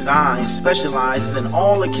 KCN Designs specializes in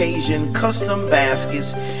all occasion custom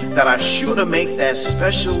baskets that are sure to make that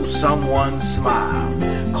special someone smile.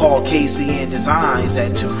 Call KCN Designs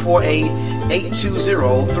at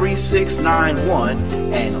 248-820-3691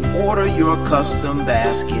 and order your custom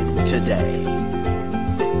basket today.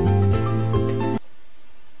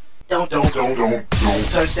 Don't touch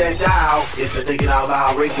that dial. It's the Thinking Out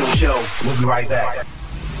Loud Radio Show. We'll be right back.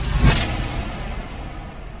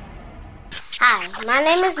 Hi, my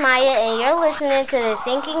name is Maya, and you're listening to the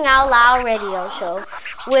Thinking Out Loud Radio Show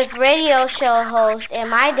with radio show host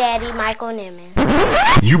and my daddy, Michael Nimmons.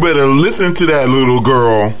 You better listen to that little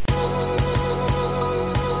girl.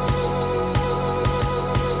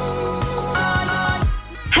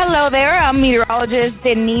 Hello there, I'm meteorologist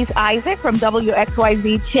Denise Isaac from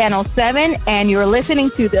WXYZ Channel 7, and you're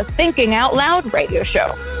listening to the Thinking Out Loud Radio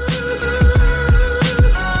Show.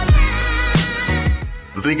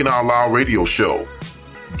 The Thinking Out Loud Radio Show,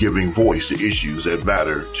 giving voice to issues that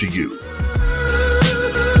matter to you.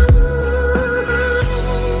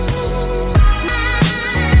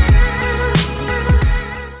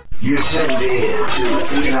 You're tuned in to the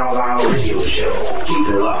Thinking Out Loud Radio Show. Keep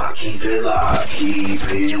it locked, keep it locked, keep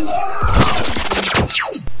it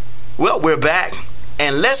locked. Well, we're back,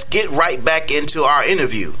 and let's get right back into our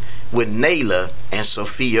interview with Nayla and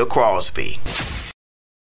Sophia Crosby.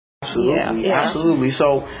 Absolutely, absolutely.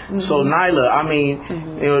 So Nyla, I mean,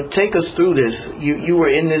 you know, take us through this. You were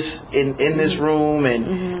in this room,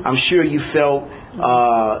 and I'm sure you felt,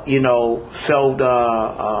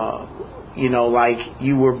 like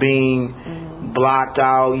you were being blocked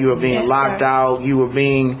out, you were being locked out, you were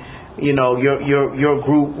being, your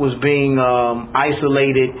group was being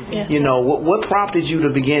isolated. Yes, what prompted you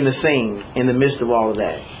to begin to sing in the midst of all of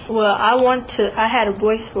that? Well, I had a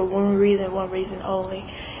voice for one reason only.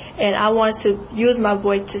 And I wanted to use my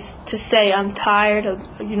voice to say I'm tired of,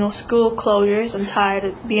 school closures. I'm tired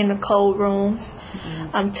of being in cold rooms.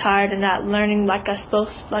 Mm-hmm. I'm tired of not learning like I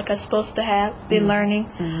supposed to have been learning.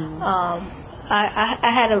 Mm-hmm.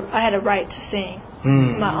 I had a right to sing,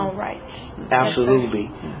 my own rights.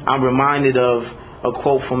 Absolutely. I'm reminded of a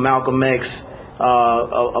quote from Malcolm X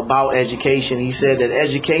about education. He said that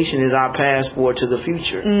education is our passport to the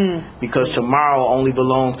future, because tomorrow only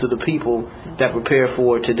belongs to the people that prepare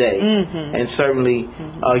for it today. Mm-hmm. And certainly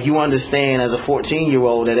you understand as a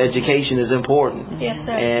 14-year-old that education is important. Yes,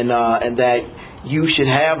 sir. And that you should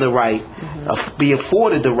have the right, be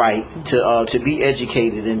afforded the right to be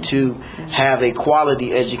educated and to have a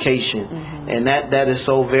quality education. And that is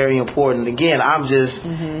so very important. Again, I'm just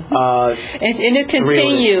and it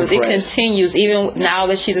continues. Really it continues even now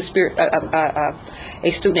that she's a student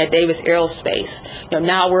at Davis Aerospace.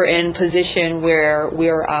 Now we're in position where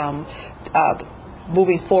we're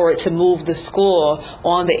moving forward to move the school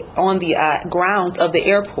on the grounds of the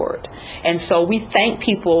airport. And so we thank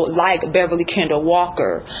people like Beverly Kendall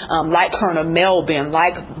Walker, like Colonel Melvin,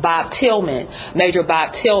 like Major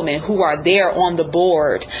Bob Tillman, who are there on the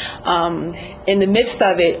board. In the midst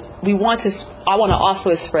of it, I want to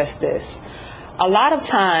also express this. A lot of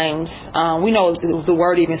times, we know the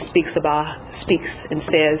word even speaks and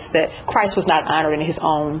says that Christ was not honored in his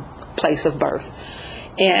own place of birth.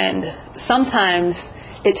 And sometimes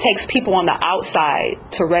it takes people on the outside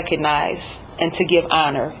to recognize and to give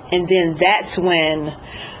honor. And then that's when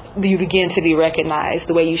you begin to be recognized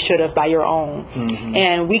the way you should have by your own. Mm-hmm.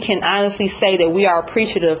 And we can honestly say that we are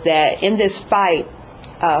appreciative that in this fight,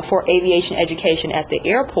 for aviation education at the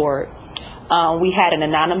airport, we had an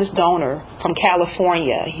anonymous donor from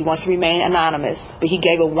California. He wants to remain anonymous, but he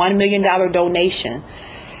gave a $1 million donation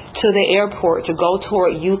to the airport to go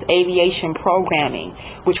toward youth aviation programming,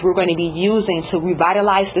 which we're going to be using to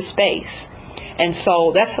revitalize the space. And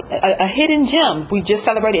so that's a hidden gem. We just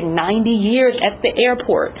celebrated 90 years at the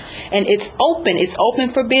airport, and it's open. It's open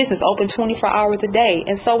for business, open 24 hours a day.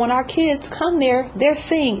 And so when our kids come there, they're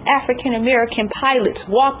seeing African American pilots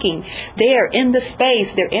walking there in the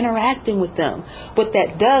space. They're interacting with them. What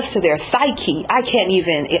that does to their psyche, I can't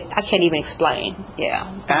even explain.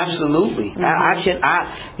 Yeah, absolutely.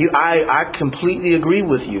 I completely agree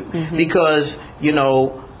with you, because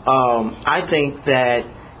I think that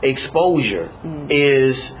exposure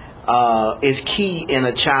is key in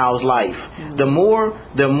a child's life. The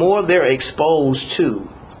more they're exposed to,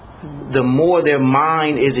 the more their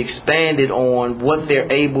mind is expanded on what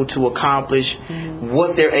they're able to accomplish,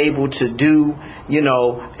 what they're able to do. And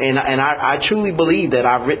I truly believe that.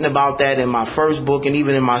 I've written about that in my first book and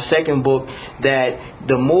even in my second book, that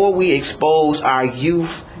the more we expose our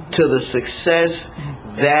youth to the success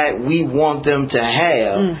that we want them to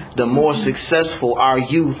have, the more successful our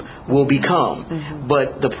youth will become.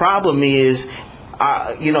 But the problem is,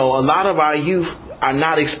 a lot of our youth are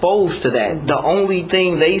not exposed to that. The only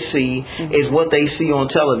thing they see is what they see on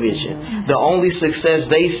television. The only success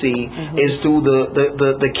they see is through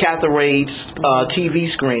the Catharades TV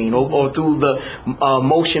screen or through the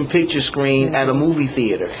motion picture screen at a movie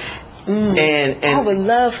theater. And I would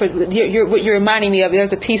love for what you're reminding me of.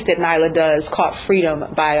 There's a piece that Nyla does called "Freedom"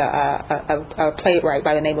 by a playwright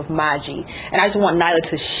by the name of Maji, and I just want Nyla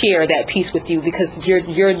to share that piece with you, because you're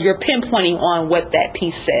pinpointing on what that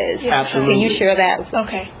piece says. Yeah. Absolutely. Can you share that?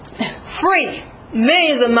 Okay. Free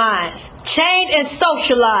millions of minds, chained and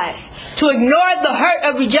socialized to ignore the hurt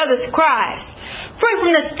of each other's cries. Free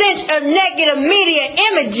from the stench of negative media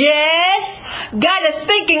images. Guided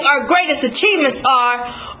thinking our greatest achievements are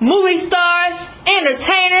movie stars,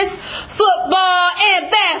 entertainers, football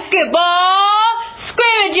and basketball,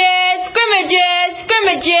 scrimmages,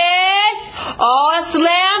 all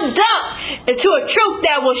slam dunk into a truth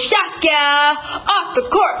that will shock ya. Off the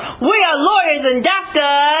court, we are lawyers and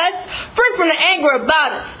doctors, free from the anger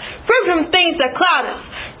about us, free from things that cloud us,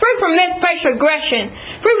 free from misplaced aggression,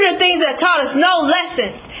 free from the things that taught us no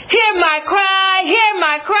lessons. Hear my cry, hear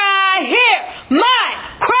my cry, hear my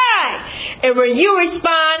cry. And when you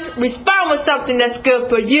respond with something that's good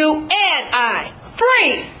for you and I.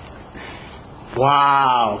 Free.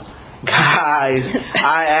 Wow. Guys,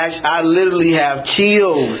 I literally have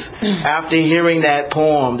chills after hearing that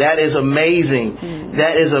poem. That is amazing.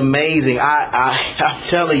 That is amazing. I'm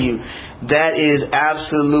telling you, that is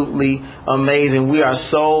absolutely amazing. We are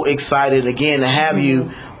so excited again to have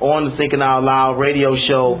you on the Thinking Out Loud radio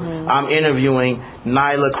show. I'm interviewing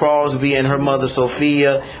Nyla Crosby and her mother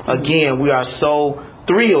Sophia. Again, we are so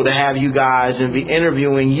thrilled to have you guys and be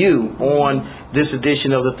interviewing you on this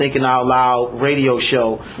edition of the Thinking Out Loud radio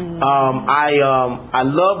show. I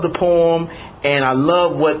love the poem, and I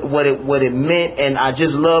love what it meant, and I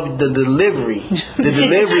just love the delivery. The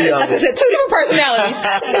delivery of it. Two different personalities.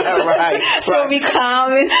 Right. She'll be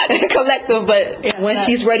calm and collective, but when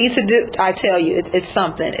she's ready to do, I tell you, it's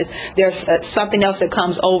something. There's something else that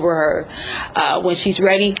comes over her when she's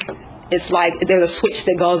ready. It's like there's a switch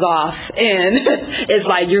that goes off, and it's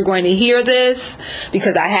like, you're going to hear this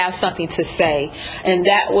because I have something to say. And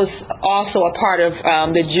that was also a part of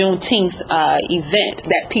the Juneteenth event,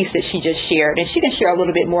 that piece that she just shared. And she can share a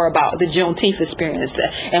little bit more about the Juneteenth experience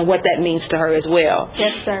and what that means to her as well.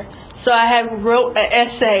 Yes, sir. So I wrote an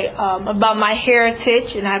essay about my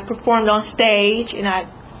heritage, and I performed on stage, and I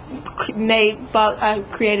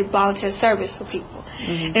created volunteer service for people.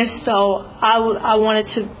 And so I wanted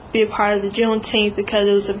to be a part of the Juneteenth because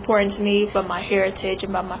it was important to me about my heritage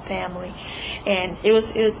and about my family, and it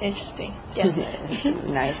was interesting. Yes,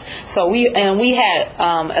 sir. Nice. So we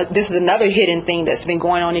had this is another hidden thing that's been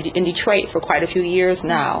going on in Detroit for quite a few years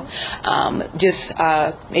now. Just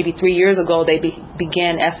maybe 3 years ago, they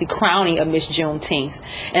began actually crowning a Miss Juneteenth,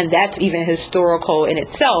 and that's even historical in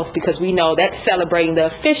itself, because we know that's celebrating the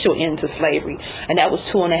official end to slavery, and that was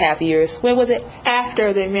 2.5 years. When was it?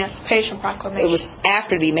 After the Emancipation Proclamation. It was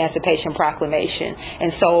after the Emancipation Proclamation,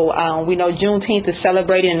 and so we know Juneteenth is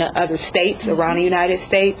celebrated in other states around the United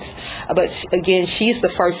States, but again, she's the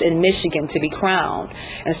first in Michigan to be crowned,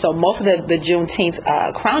 and so most of the Juneteenth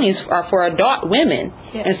crownings are for adult women.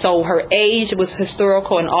 Yeah. And so her age was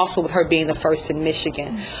historical, and also with her being the first in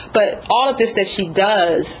Michigan. But all of this that she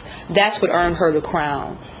does, that's what earned her the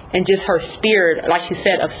crown. and just her spirit, like she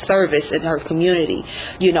said, of service in her community.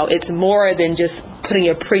 You know, it's more than just putting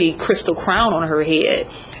a pretty crystal crown on her head.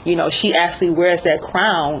 You know, she actually wears that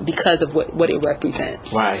crown because of what it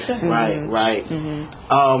represents. Right.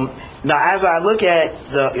 Now, as I look at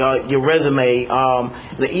your resume,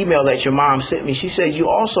 the email that your mom sent me, she said you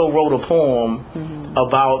also wrote a poem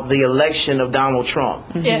about the election of Donald Trump.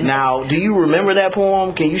 Yes. Now, do you remember that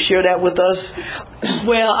poem? Can you share that with us?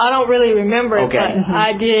 Well, I don't really remember it, Okay. but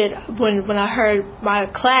I did when I heard my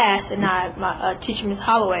class and my teacher, Ms.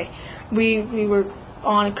 Holloway, we were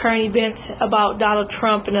on current events about Donald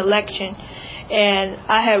Trump and election, and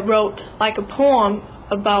I had wrote like a poem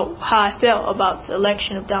about how I felt about the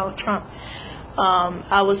election of Donald Trump.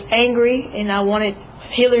 I was angry, and I wanted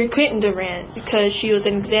Hillary Clinton to win because she was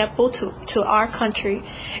an example to our country,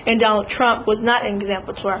 and Donald Trump was not an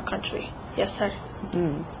example to our country. Yes, sir.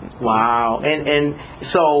 Wow. And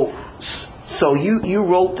so you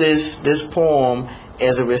wrote this poem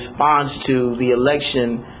as a response to the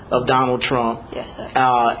election of Donald Trump. Yes, sir.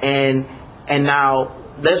 And now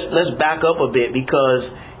let's back up a bit,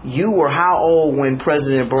 because you were how old when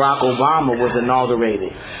President Barack Obama was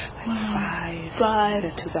inaugurated?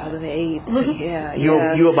 2008. Yeah.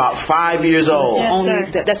 You're about 5 years old. Yes, sir.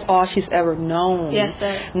 That's all she's ever known. Yes,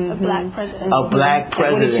 sir. A black president. A black And what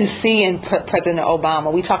did president. you see in President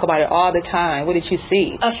Obama? We talk about it all the time. What did you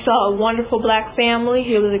see? I saw a wonderful black family.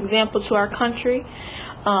 He was an example to our country.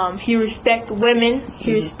 He respected women.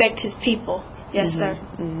 He respected his people. Yes, sir.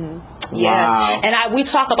 Yes, Wow. and we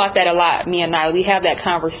talk about that a lot. Me and I, we have that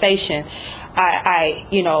conversation. I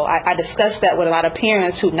discuss that with a lot of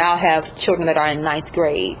parents who now have children that are in 9th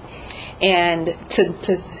grade, and to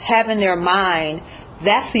have in their mind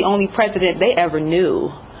that's the only president they ever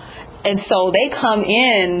knew, and so they come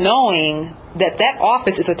in knowing that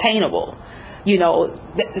office is attainable. You know,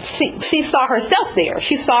 she saw herself there.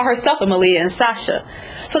 She saw herself in Malia and Sasha,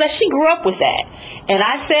 so that she grew up with that. And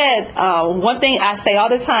I said, one thing I say all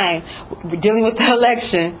the time, dealing with the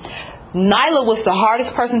election, Nyla was the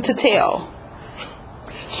hardest person to tell.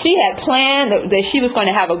 She had planned that she was going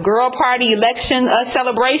to have a girl party election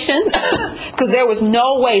celebration, because there was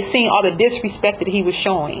no way, seeing all the disrespect that he was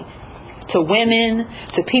showing to women,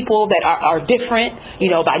 to people that are different, you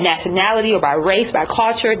know, by nationality or by race, by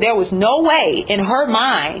culture. There was no way in her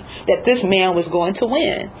mind that this man was going to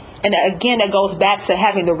win. And again, that goes back to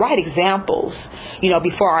having the right examples, you know,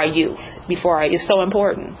 before our youth. It's so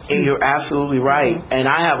important. And you're absolutely right. And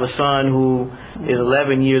I have a son who is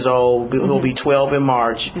 11 years old. He'll be 12 in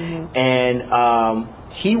March. And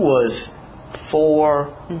he was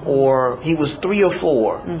 4 or he was 3 or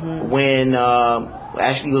 4 when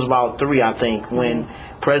actually he was about 3, I think, when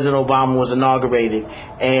President Obama was inaugurated.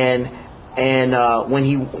 And when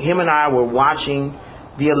him and I were watching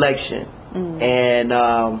the election,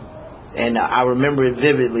 and I remember it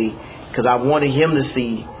vividly, because I wanted him to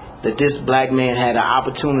see that this black man had an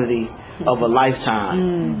opportunity of a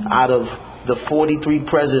lifetime. Out of the 43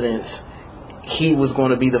 presidents, he was going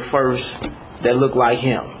to be the first that looked like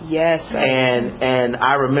him. Yes. And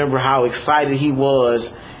I remember how excited he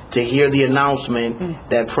was to hear the announcement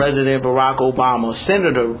that President Barack Obama,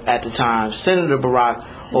 Senator at the time, Senator Barack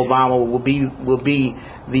Obama will be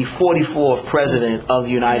the 44th president of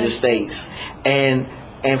the United States. And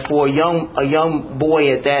for a young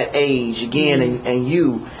boy at that age, again, and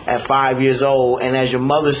you at 5 years old, and as your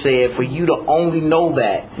mother said, for you to only know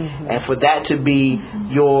that, and for that to be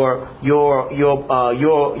your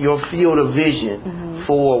field of vision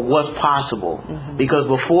for what's possible, because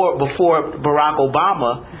before Barack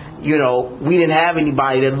Obama, you know, we didn't have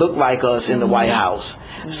anybody that looked like us in the White House.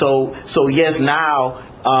 So yes, now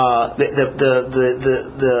the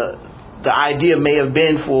idea may have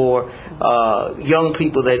been for young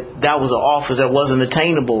people that was an office that wasn't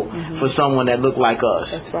attainable for someone that looked like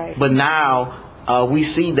us. That's right. But now we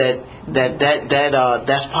see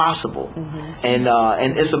that's possible, and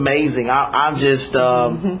it's amazing. I'm just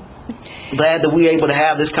glad that we're able to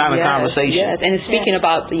have this kind of conversation. Yes, and speaking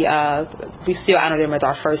about we still honor them as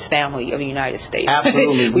our first family of the United States.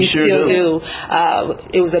 Absolutely, we sure still do.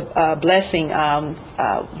 It was a blessing.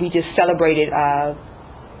 We just celebrated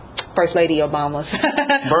First Lady Obama's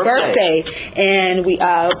birthday, and we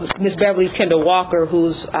Miss Beverly Kendall Walker,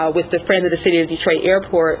 who's with the Friends of the City of Detroit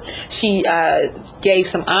Airport, she gave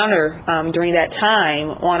some honor during that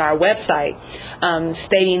time on our website,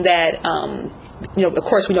 stating that you know, of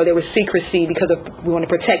course, we know there was secrecy because we want to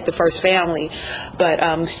protect the first family, but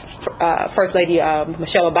First Lady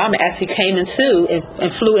Michelle Obama actually came into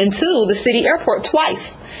and flew into the city airport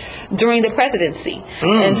twice during the presidency.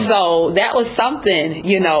 And so that was something,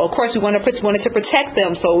 of course we wanted to protect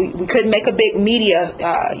them, so we couldn't make a big media,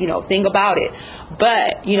 thing about it.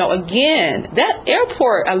 But, again, that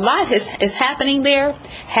airport, a lot is happening there,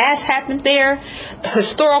 has happened there,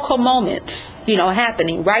 historical moments,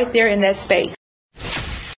 happening right there in that space.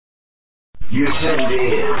 You're tuned in to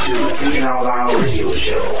the Thinking Out Loud Radio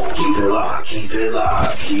Show. Keep it locked, keep it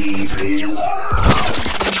locked, keep it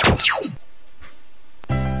locked.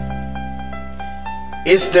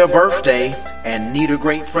 It's their birthday and need a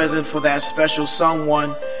great present for that special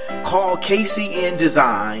someone? Call KCN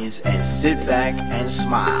Designs and sit back and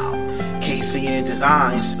smile. KCN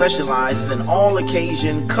Designs specializes in all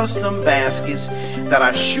occasion custom baskets that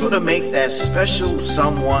are sure to make that special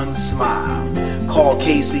someone smile. Call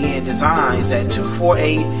KCN Designs at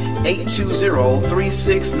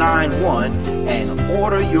 248-820-3691 and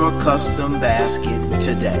order your custom basket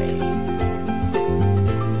today.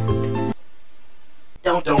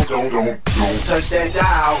 Don't touch that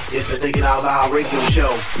dial. It's the Thinking Out Loud Radio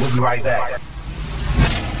Show. We'll be right back.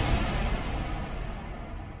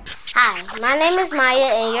 Hi, my name is Maya,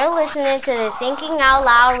 and you're listening to the Thinking Out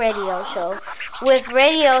Loud Radio Show with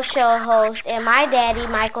radio show host and my daddy,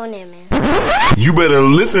 Michael Nimmons. You better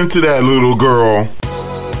listen to that, little girl.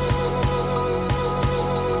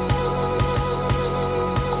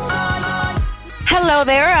 Hello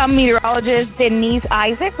there, I'm meteorologist Denise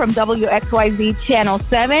Isaac from WXYZ Channel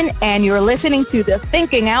 7, and you're listening to the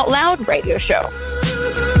Thinking Out Loud Radio Show.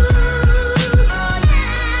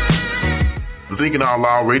 The Thinking Out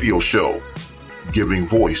Loud Radio Show, giving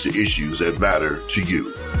voice to issues that matter to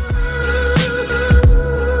you.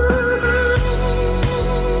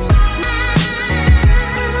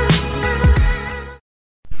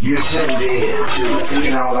 You're tuned in to the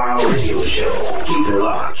Thinking Out Loud Radio Show. Keep it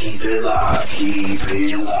locked, keep it locked, keep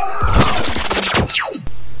it locked.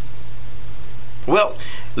 Well,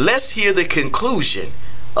 let's hear the conclusion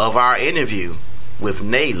of our interview with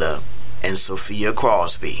Nayla and Sophia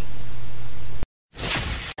Crosby.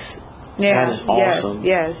 Yeah, that is awesome.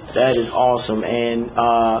 Yes. That is awesome. And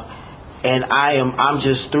I'm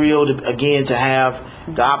just thrilled again to have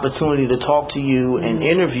the opportunity to talk to you and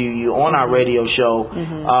interview you on our radio show,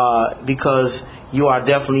 because you are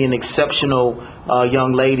definitely an exceptional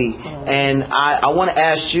young lady. And I want to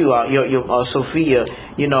ask you, Sophia,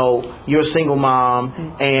 you're a single mom,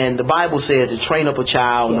 and the Bible says to train up a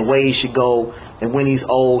child in the way he should go, and when he's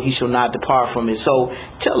old, he shall not depart from it. So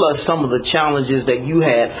tell us some of the challenges that you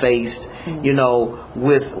had faced,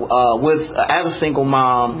 with as a single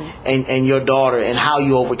mom and your daughter, and how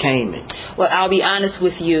you overcame it. Well, I'll be honest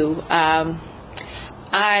with you. I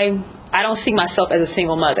don't see myself as a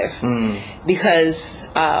single mother, because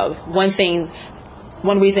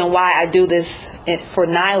one reason why I do this for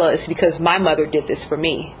Nyla is because my mother did this for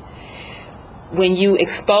me. When you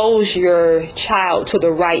expose your child to the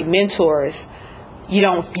right mentors,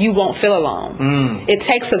 you won't feel alone. It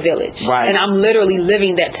takes a village, and I'm literally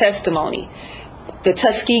living that testimony. The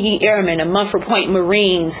Tuskegee Airmen, the Munford Point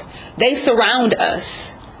Marines, they surround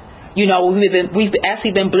us. We've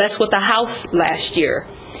actually been blessed with a house last year,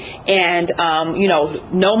 and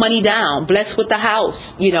no money down, blessed with the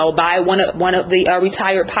house, by one of the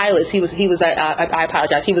retired pilots. He was I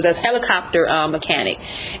apologize. He was a helicopter mechanic,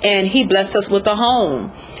 and he blessed us with a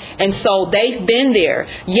home. And so they've been there.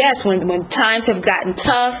 Yes, when times have gotten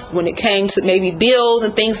tough, when it came to maybe bills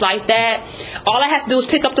and things like that, all I have to do is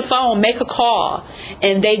pick up the phone, make a call,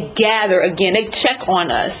 and they gather again. They check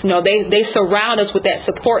on us. They surround us with that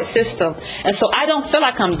support system. And so I don't feel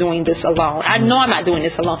like I'm doing this alone. I know I'm not doing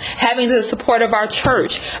this alone. Having the support of our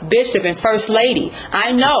church, Bishop and First Lady,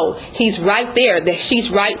 I know he's right there, that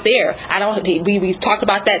she's right there. We talked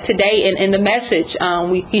about that today in the message.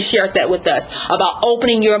 He shared that with us about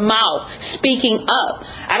opening your mouth, speaking up.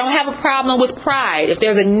 I don't have a problem with pride. If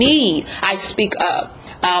there's a need, I speak up.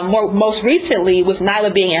 Most recently, with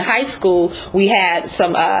Nyla being in high school, we had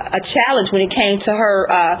a challenge when it came to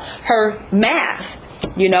her math.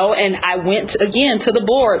 And I went again to the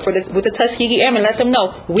board with the Tuskegee Airmen, let them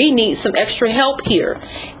know we need some extra help here.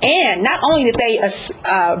 And not only did they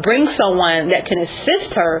bring someone that can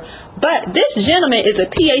assist her, but this gentleman is a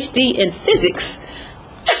PhD in physics.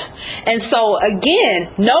 And so, again,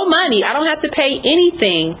 no money. I don't have to pay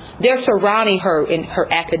anything. They're surrounding her in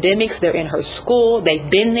her academics. They're in her school. They've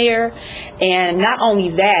been there. And not only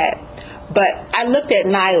that, but I looked at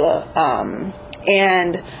Nyla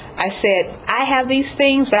and I said, I have these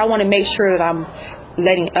things, but I want to make sure that I'm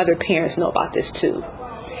letting other parents know about this too.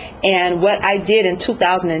 And what I did in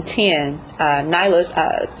 2010,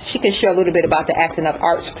 Nyla, she can share a little bit about the Acting Up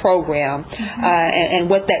Arts program and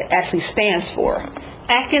what that actually stands for.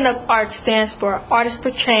 Acting Up Art stands for Artists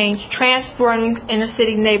for Change, transforming inner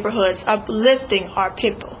city neighborhoods, uplifting our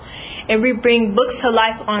people. And we bring books to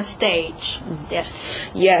life on stage.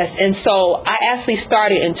 Yes, and so I actually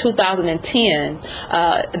started in 2010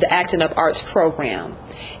 the Acting Up Arts program.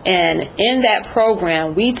 And in that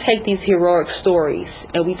program, we take these heroic stories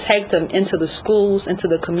and we take them into the schools, into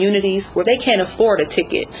the communities where they can't afford a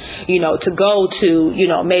ticket, to go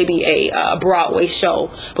to, maybe a Broadway show.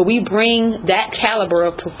 But we bring that caliber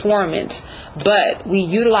of performance, but we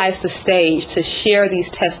utilize the stage to share these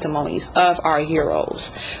testimonies of our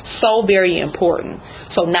heroes. So very important.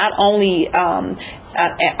 So not only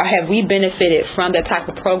have we benefited from that type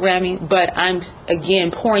of programming, but I'm again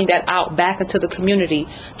pouring that out back into the community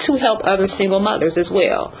to help other single mothers as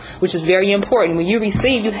well, which is very important. When you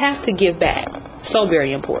receive, you have to give back. So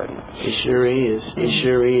very important. It sure is. It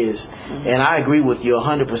sure is. And I agree with you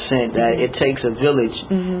 100% that it takes a village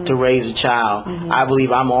to raise a child. I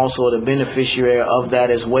believe I'm also the beneficiary of that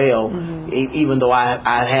as well. Even though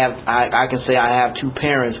I can say I have two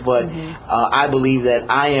parents, but I believe that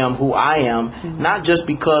I am who I am, not just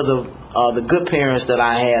because of the good parents that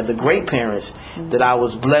I had, the great parents that I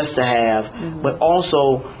was blessed to have, but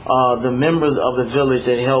also the members of the village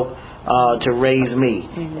that helped to raise me.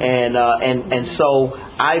 And so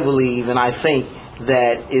I believe and I think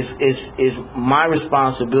that is my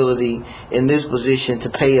responsibility in this position to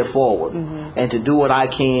pay it forward and to do what I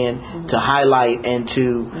can to highlight and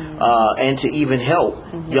to even help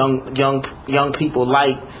young people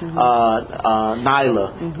like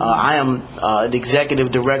Nyla. I am the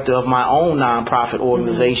executive director of my own nonprofit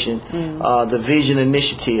organization, the Vision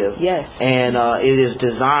Initiative. Yes. And it is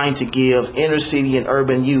designed to give inner city and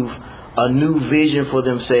urban youth a new vision for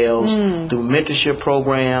themselves through mentorship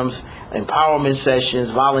programs, empowerment sessions,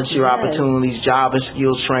 volunteer opportunities, job and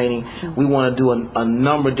skills training. We want to do a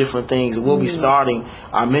number of different things. We'll be starting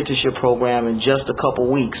our mentorship program in just a couple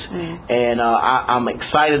weeks, and I'm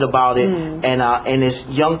excited about it. And it's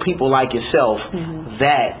young people like yourself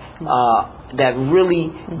that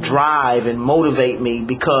really drive and motivate me,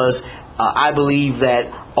 because I believe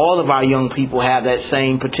that all of our young people have that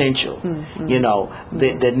same potential.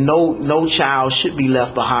 That no child should be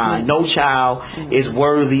left behind. No child is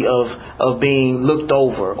worthy of being looked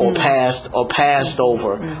over or passed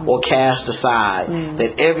over or cast aside.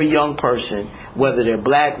 That every young person, whether they're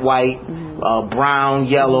black, white, brown,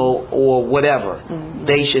 yellow, or whatever,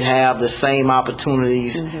 they should have the same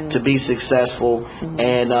opportunities to be successful.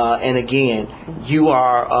 And again, you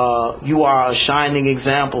are a shining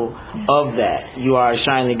example of that. You are a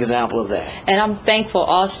shining example of that. And I'm thankful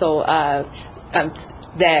also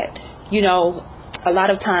that a lot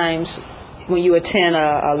of times when you attend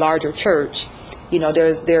a larger church,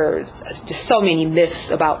 there's just so many myths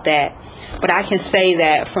about that. But I can say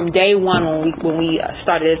that from day one when we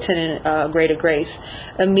started attending Greater Grace,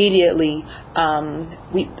 immediately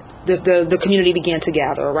the community began to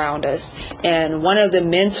gather around us. And one of the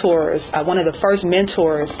mentors, one of the first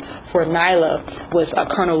mentors for Nyla was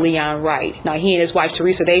Colonel Leon Wright. Now, he and his wife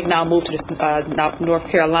Teresa, they've now moved to North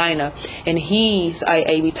Carolina, and he's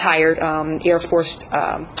a retired Air Force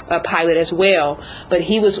pilot as well. But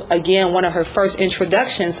he was, again, one of her first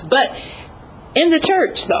introductions, but in the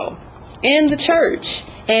church, though. In the church.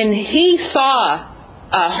 And he saw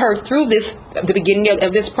her through the beginning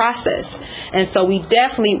of this process. And so we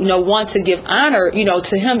definitely want to give honor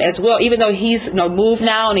to him as well, even though he's moved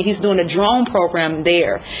now and he's doing a drone program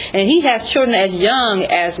there, and he has children as young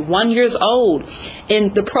as 1 year old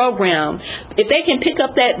in the program. If they can pick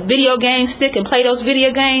up that video game stick and play those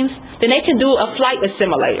video games, then they can do a flight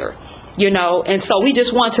simulator. And so we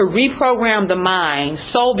just want to reprogram the mind.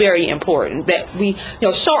 So very important that we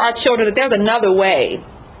show our children that there's another way,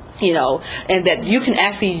 and that you can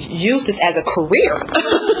actually use this as a career.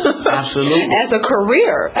 Absolutely. As a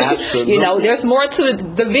career. Absolutely. There's more to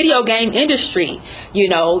the video game industry.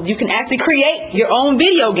 You can actually create your own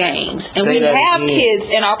video games. And we have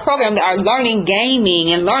kids in our program that are learning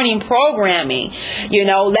gaming and learning programming.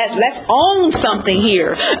 Let's own something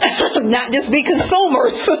here. Not just be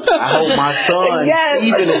consumers. I hope my son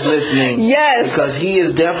Stephen is listening. Yes. Because he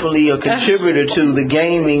is definitely a contributor to the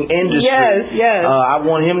gaming industry. Yes. I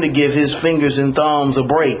want him to give his fingers and thumbs a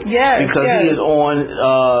break. Because he is on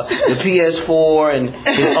the PS4, and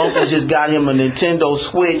his uncle just got him a Nintendo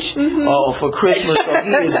Switch for Christmas. So he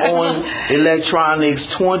is on electronics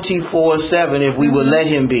 24/7 if we would let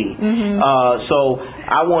him be. So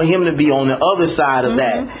I want him to be on the other side of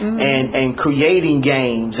that, and creating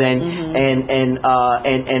games and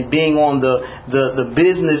being on the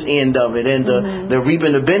business end of it, and the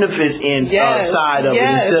reaping the benefits side of it,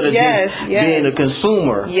 instead of just being a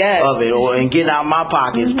consumer of it, and getting out my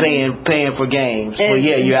pockets paying for games. But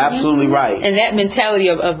yeah, you're absolutely right. And that mentality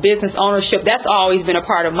of business ownership, that's always been a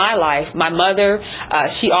part of my life. My mother,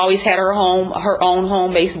 she always had her own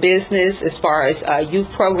home-based business as far as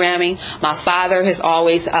youth programming. My father has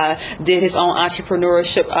always did his own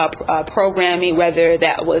entrepreneurship programming, whether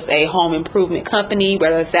that was a home improvement company,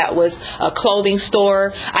 whether that was a clothing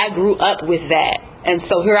store. I grew up with that. And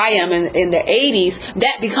so here I am in the 80s.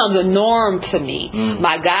 That becomes a norm to me.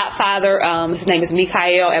 My godfather, his name is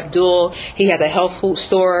Mikhail Abdul. He has a health food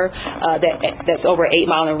store that's over 8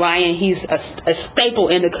 Mile and Ryan. He's a staple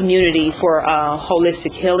in the community for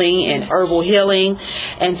holistic healing and herbal healing.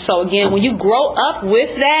 And so again, when you grow up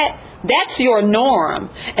with that, that's your norm.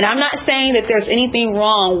 And I'm not saying that there's anything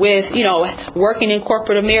wrong with, working in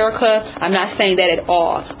corporate America. I'm not saying that at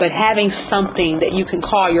all. But having something that you can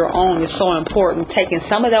call your own is so important. Taking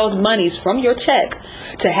some of those monies from your check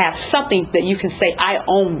to have something that you can say, I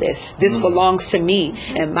own this. This belongs to me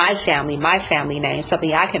and my family name,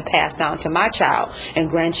 something I can pass down to my child and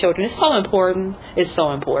grandchildren. It's so important. It's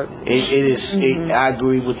so important. It is. I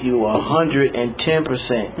agree with you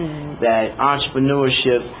 110% that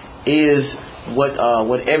entrepreneurship is what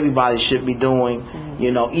everybody should be doing.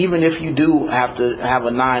 Even if you do have to have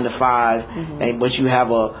a 9 to 5, but you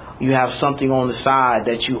have something on the side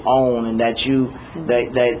that you own, and that you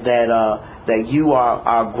that you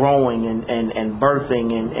are growing and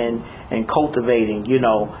birthing and cultivating,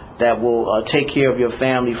 that will take care of your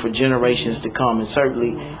family for generations to come. And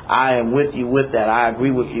certainly I am with you with that. I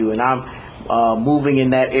agree with you, and I'm moving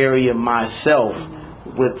in that area myself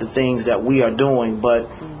with the things that we are doing. But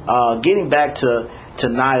getting back to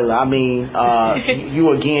Nyla, I mean,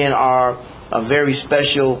 you again are a very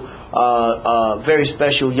special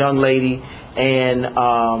young lady, and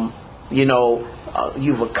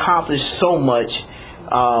you've accomplished so much.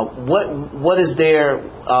 What is there?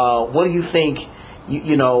 What do you think?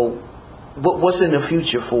 What's in the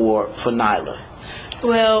future for Nyla?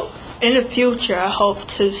 Well, in the future, I hope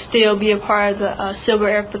to still be a part of the Silver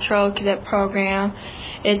Air Patrol Cadet Program,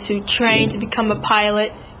 and to train to become a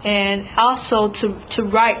pilot, and also to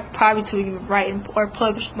write, probably to even write or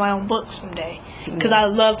publish my own book someday, because I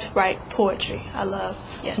love to write poetry.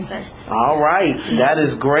 Yes, sir. All right. That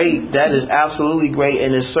is great. That is absolutely great,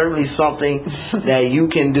 and it's certainly something that you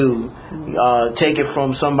can do. Take it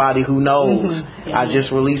from somebody who knows. I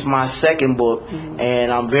just released my second book,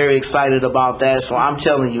 and I'm very excited about that. So I'm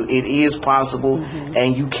telling you, it is possible,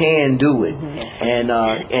 and you can do it. And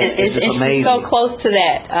it's just amazing. She's so close to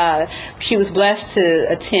that. She was blessed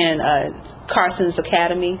to attend Carson's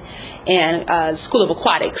Academy and School of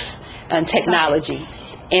Aquatics and Technology.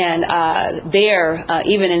 And there,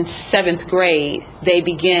 even in 7th grade, they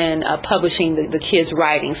begin publishing the kids'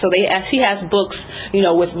 writing. So she has books,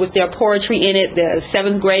 with their poetry in it. The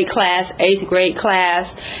 7th grade class, 8th grade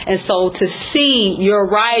class, and so to see your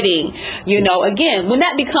writing, again, when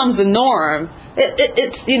that becomes the norm,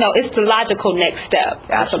 it's the logical next step.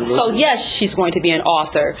 Absolutely. So yes, she's going to be an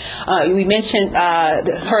author. We mentioned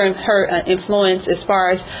her influence as far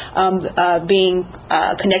as being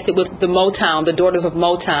connected with the Motown, the Daughters of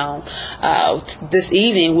Motown. This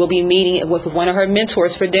evening we'll be meeting with one of her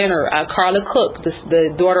mentors for dinner, Carla Cook,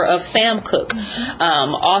 the daughter of Sam Cooke.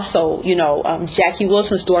 Also, Jackie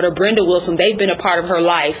Wilson's daughter, Brenda Wilson. They've been a part of her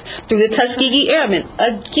life through the Tuskegee Airmen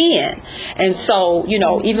again. And so,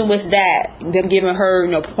 even with that, them giving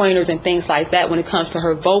her pointers and things like that when it comes to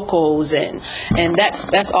her vocals, and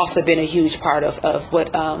that's also been a huge part of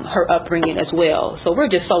what her upbringing as well. So we're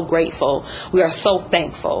just so grateful. We are so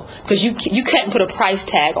thankful, because you can't put a price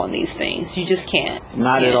tag on these things. You just can't.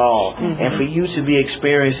 Not at all. And for you to be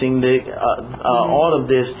experiencing all of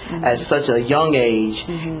this at such a young age,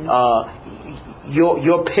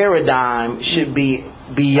 your paradigm should be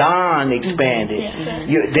beyond expanded. Yes, sir.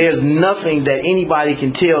 There's nothing that anybody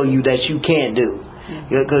can tell you that you can't do.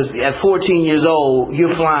 Because at 14 years old, you're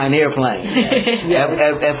flying airplanes.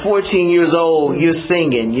 At 14 years old, you're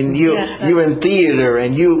singing. You're in theater,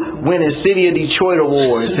 and you winning City of Detroit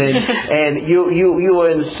awards, and you are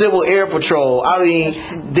in the Civil Air Patrol. I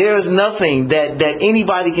mean, there's nothing that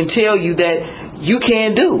anybody can tell you that you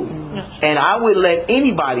can't do. And I would let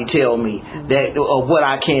anybody tell me that what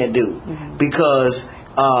I can't do, because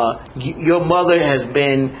your mother has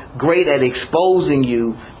been great at exposing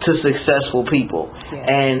you to successful people,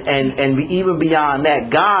 and even beyond that,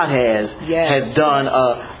 God has done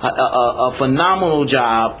a phenomenal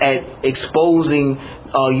job at exposing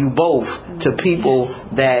you both to people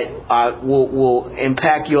that will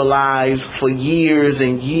impact your lives for years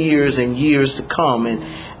and years and years to come, and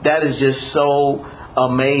that is just so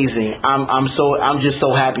amazing. I'm just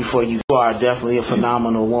so happy for you. You are definitely a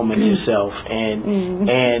phenomenal woman yourself, and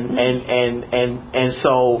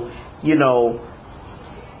so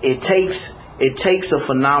it takes a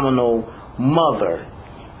phenomenal mother,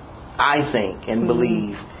 I think and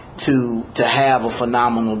believe, to have a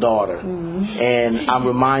phenomenal daughter. And I'm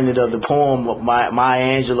reminded of the poem of Maya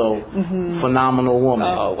Angelou, Phenomenal Woman.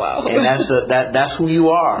 Oh wow! And that's who you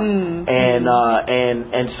are.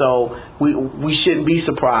 And so we shouldn't be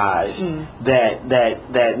surprised that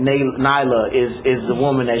Nyla is the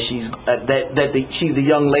woman that she's she's the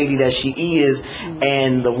young lady that she is,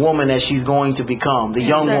 and the woman that she's going to become, the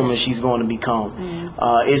young woman she's going to become.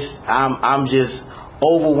 I'm just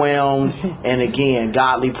overwhelmed and again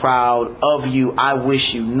godly proud of you. I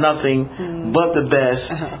wish you nothing but the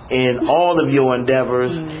best in all of your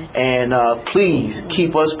endeavors, and please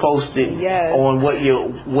keep us posted on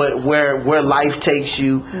where life takes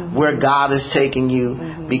you, where God is taking you,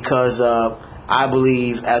 because I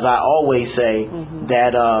believe, as I always say,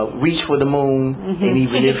 that reach for the moon, and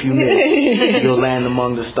even if you miss, you'll land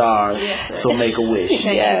among the stars. So make a wish.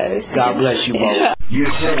 God bless you both. You're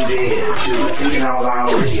tuned in to the Thinking Out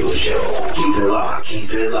Loud radio show. Keep it locked,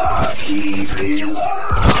 keep it locked, keep it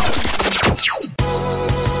locked.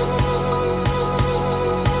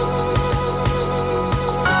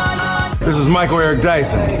 This is Michael Eric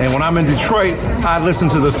Dyson, and when I'm in Detroit, I listen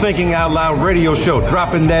to the Thinking Out Loud radio show,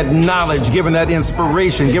 dropping that knowledge, giving that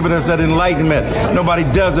inspiration, giving us that enlightenment. Nobody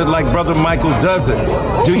does it like Brother Michael does it.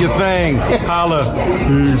 Do your thing. Holla.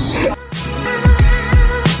 Peace.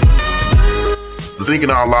 The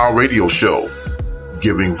Thinking Out Loud radio show,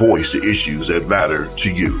 giving voice to issues that matter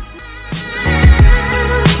to you.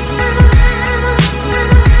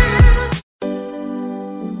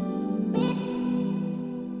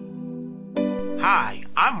 Hi,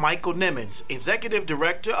 I'm Michael Nimmons, Executive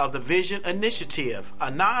Director of the Vision Initiative,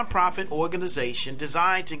 a nonprofit organization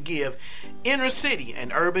designed to give inner city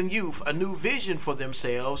and urban youth a new vision for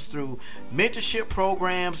themselves through mentorship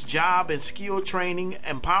programs, job and skill training,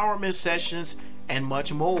 empowerment sessions, and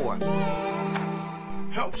much more.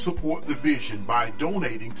 Help support the vision by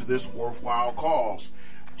donating to this worthwhile cause.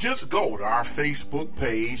 Just go to our Facebook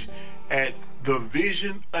page at The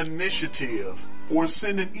Vision Initiative, or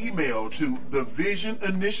send an email to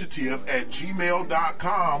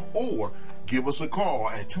thevisioninitiative@gmail.com, or give us a call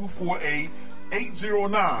at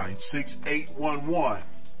 248-809-6811.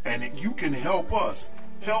 And you can help us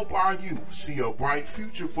help our youth see a bright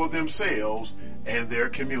future for themselves and their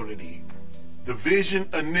community. The Vision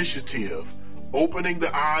Initiative, opening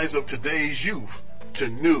the eyes of today's youth to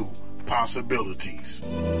new possibilities.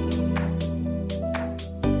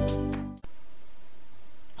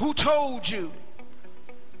 Who told you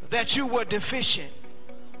that you were deficient?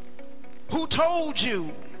 Who told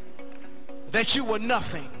you that you were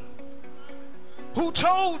nothing? Who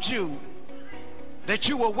told you that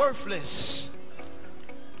you were worthless?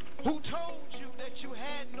 Who told you that you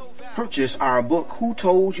had no value? Purchase our book, Who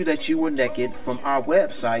Told You That You Were Naked, from our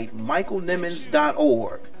website,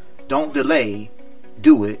 michaelnimmons.org. Don't delay,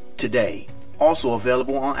 do it today. Also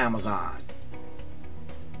available on Amazon.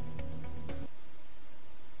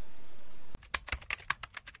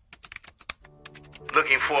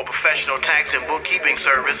 Looking for a professional tax and bookkeeping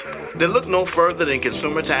service? Then look no further than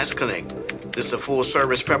Consumer Tax Connect. This is a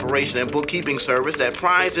full-service preparation and bookkeeping service that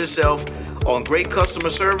prides itself on great customer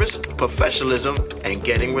service, professionalism, and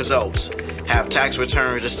getting results. Have tax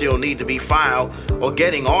returns that still need to be filed, or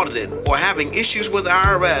getting audited, or having issues with the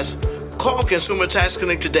IRS? Call Consumer Tax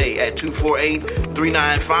Connect today at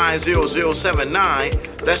 248-395-0079.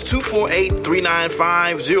 That's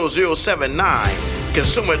 248-395-0079.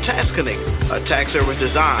 Consumer Tax Connect, a tax service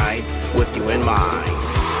designed with you in mind.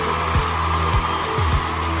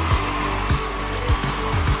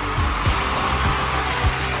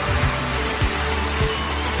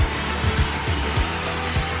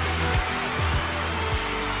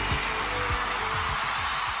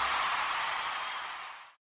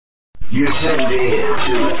 You're tuned in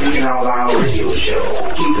to the Thinking Out Loud radio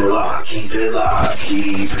show. Keep it locked, keep it locked,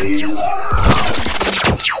 keep it locked.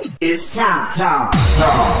 It's time for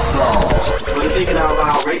the Thinking Out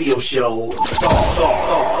Loud radio show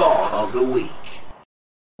thought of the week.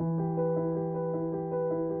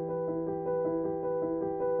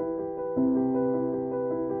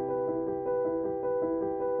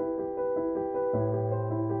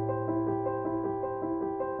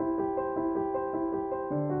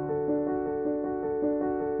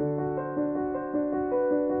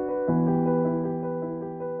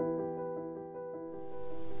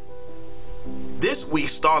 This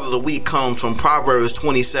week's thought of the week comes from Proverbs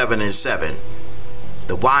 27:7.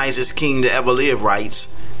 The wisest king to ever live writes,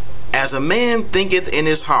 "As a man thinketh in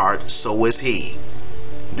his heart, so is he."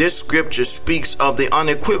 This scripture speaks of the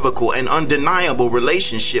unequivocal and undeniable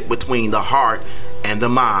relationship between the heart and the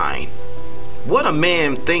mind. What a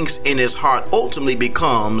man thinks in his heart ultimately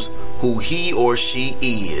becomes who he or she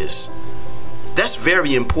is. That's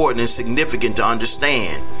very important and significant to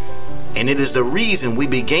understand. And it is the reason we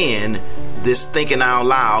began this Thinking Out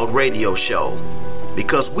Loud radio show.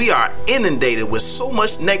 Because we are inundated with so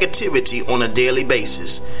much negativity on a daily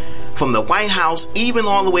basis. From the White House even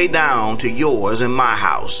all the way down to yours and my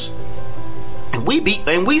house. And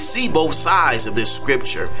we see both sides of this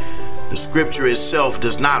scripture. The scripture itself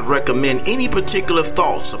does not recommend any particular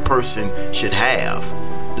thoughts a person should have.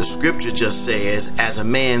 The scripture just says, "As a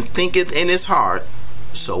man thinketh in his heart,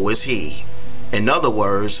 so is he." In other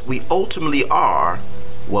words, we ultimately are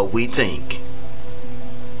what we think.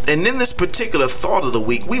 And in this particular thought of the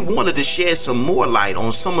week, we wanted to shed some more light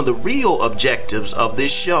on some of the real objectives of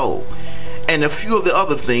this show and a few of the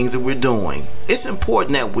other things that we're doing. It's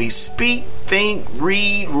important that we speak, think,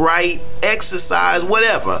 read, write, exercise,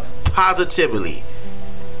 whatever, positively.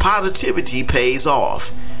 Positivity pays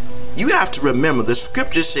off. You have to remember the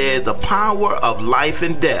scripture says the power of life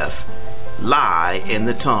and death lie in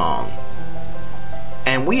the tongue.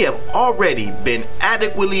 And we have already been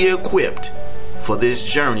adequately equipped for this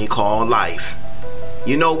journey called life.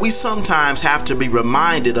 You know, we sometimes have to be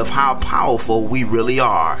reminded of how powerful we really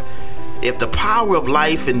are. If the power of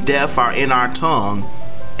life and death are in our tongue,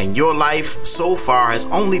 and your life so far has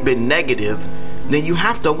only been negative, then you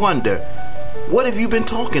have to wonder, what have you been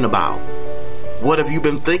talking about? What have you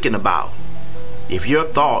been thinking about? If your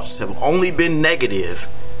thoughts have only been negative,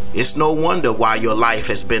 it's no wonder why your life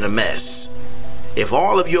has been a mess. If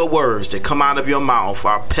all of your words that come out of your mouth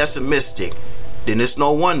are pessimistic, then it's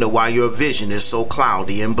no wonder why your vision is so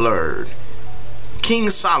cloudy and blurred. King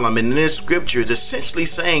Solomon in this scripture is essentially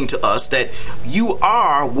saying to us that you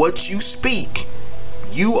are what you speak.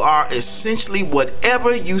 You are essentially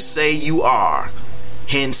whatever you say you are.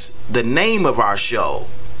 Hence the name of our show.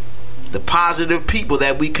 The positive people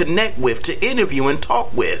that we connect with to interview and talk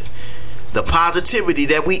with. The positivity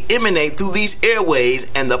that we emanate through these airways,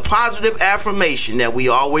 and the positive affirmation that we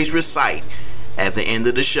always recite at the end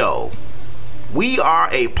of the show. We are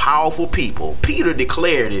a powerful people. Peter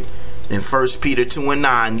declared it in 1 Peter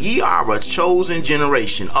 2:9. Ye are a chosen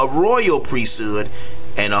generation, a royal priesthood,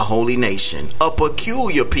 and a holy nation, a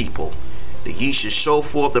peculiar people, that ye should show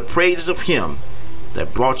forth the praises of him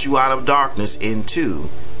that brought you out of darkness into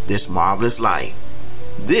this marvelous light.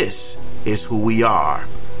 This is who we are.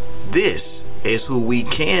 This is who we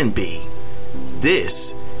can be.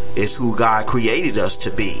 This is who God created us to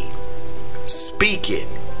be. Speak it.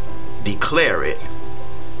 Declare it.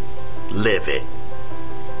 Live it.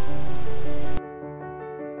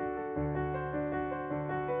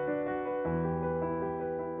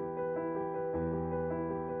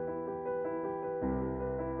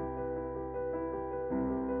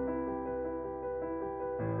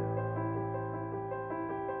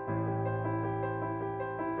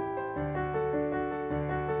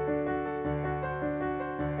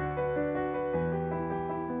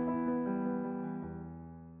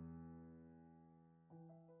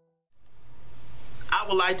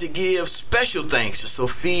 I would like to give special thanks to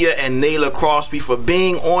Sophia and Nayla Crosby for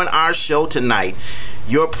being on our show tonight.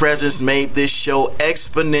 Your presence made this show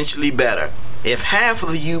exponentially better. If half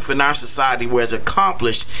of the youth in our society were as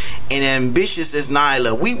accomplished and ambitious as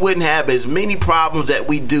Nyla, we wouldn't have as many problems that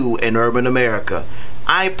we do in urban America.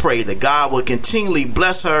 I pray that God will continually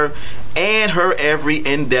bless her and her every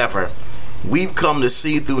endeavor. We've come to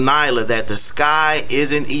see through Nyla that the sky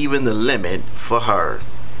isn't even the limit for her.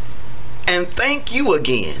 And thank you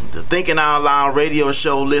again, the Thinking Out Loud radio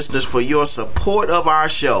show listeners, for your support of our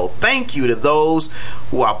show. Thank you to those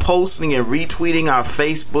who are posting and retweeting our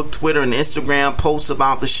Facebook, Twitter, and Instagram posts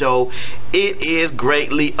about the show. It is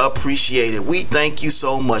greatly appreciated. We thank you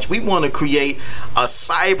so much. We want to create a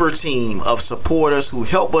cyber team of supporters who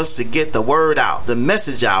help us to get the word out, the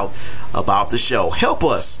message out about the show. Help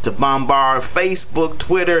us to bombard Facebook,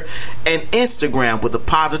 Twitter, and Instagram with the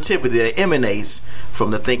positivity that emanates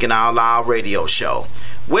from the Thinking Out Loud radio show.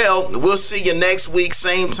 Well, we'll see you next week,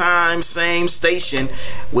 same time, same station,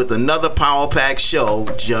 with another Power Pack show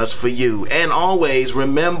just for you. And always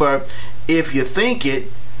remember, if you think it,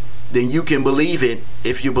 then you can believe it.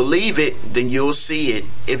 If you believe it, then you'll see it.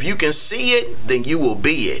 If you can see it, then you will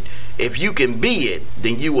be it. If you can be it,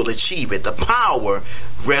 then you will achieve it. The power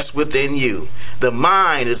rests within you. The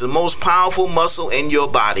mind is the most powerful muscle in your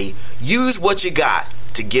body. Use what you got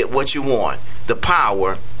to get what you want. The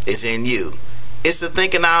power is in you. It's the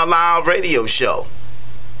Thinking Out Loud radio show.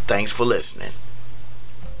 Thanks for listening.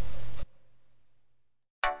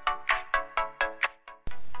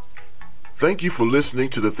 Thank you for listening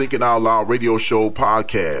to the Thinking Out Loud radio show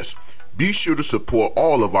podcast. Be sure to support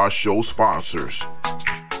all of our show sponsors.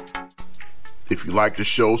 If you like the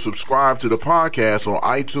show, subscribe to the podcast on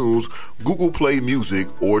iTunes, Google Play Music,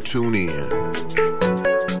 or TuneIn.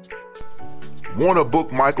 Want to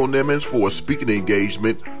book Michael Nimmons for a speaking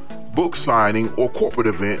engagement, book signing, or corporate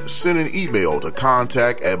event? Send an email to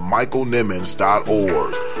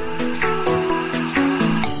contact@michaelnimmons.org.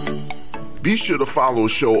 Be sure to follow the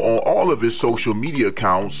show on all of his social media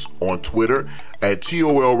accounts, on Twitter at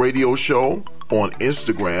TOL Radio Show, on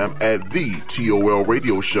Instagram at The TOL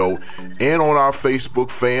Radio Show, and on our Facebook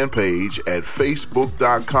fan page at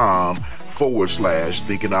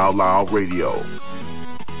facebook.com/Thinking Out Loud Radio.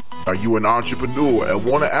 Are you an entrepreneur and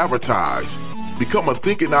want to advertise? Become a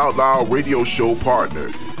Thinking Out Loud Radio Show partner.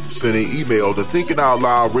 Send an email to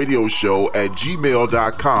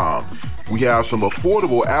thinkingoutloudradioshow@gmail.com. We have some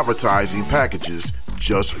affordable advertising packages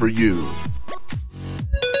just for you.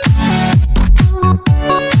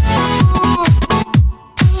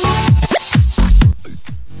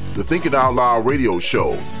 The Thinking Out Loud Radio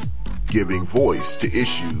Show, giving voice to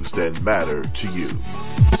issues that matter to you.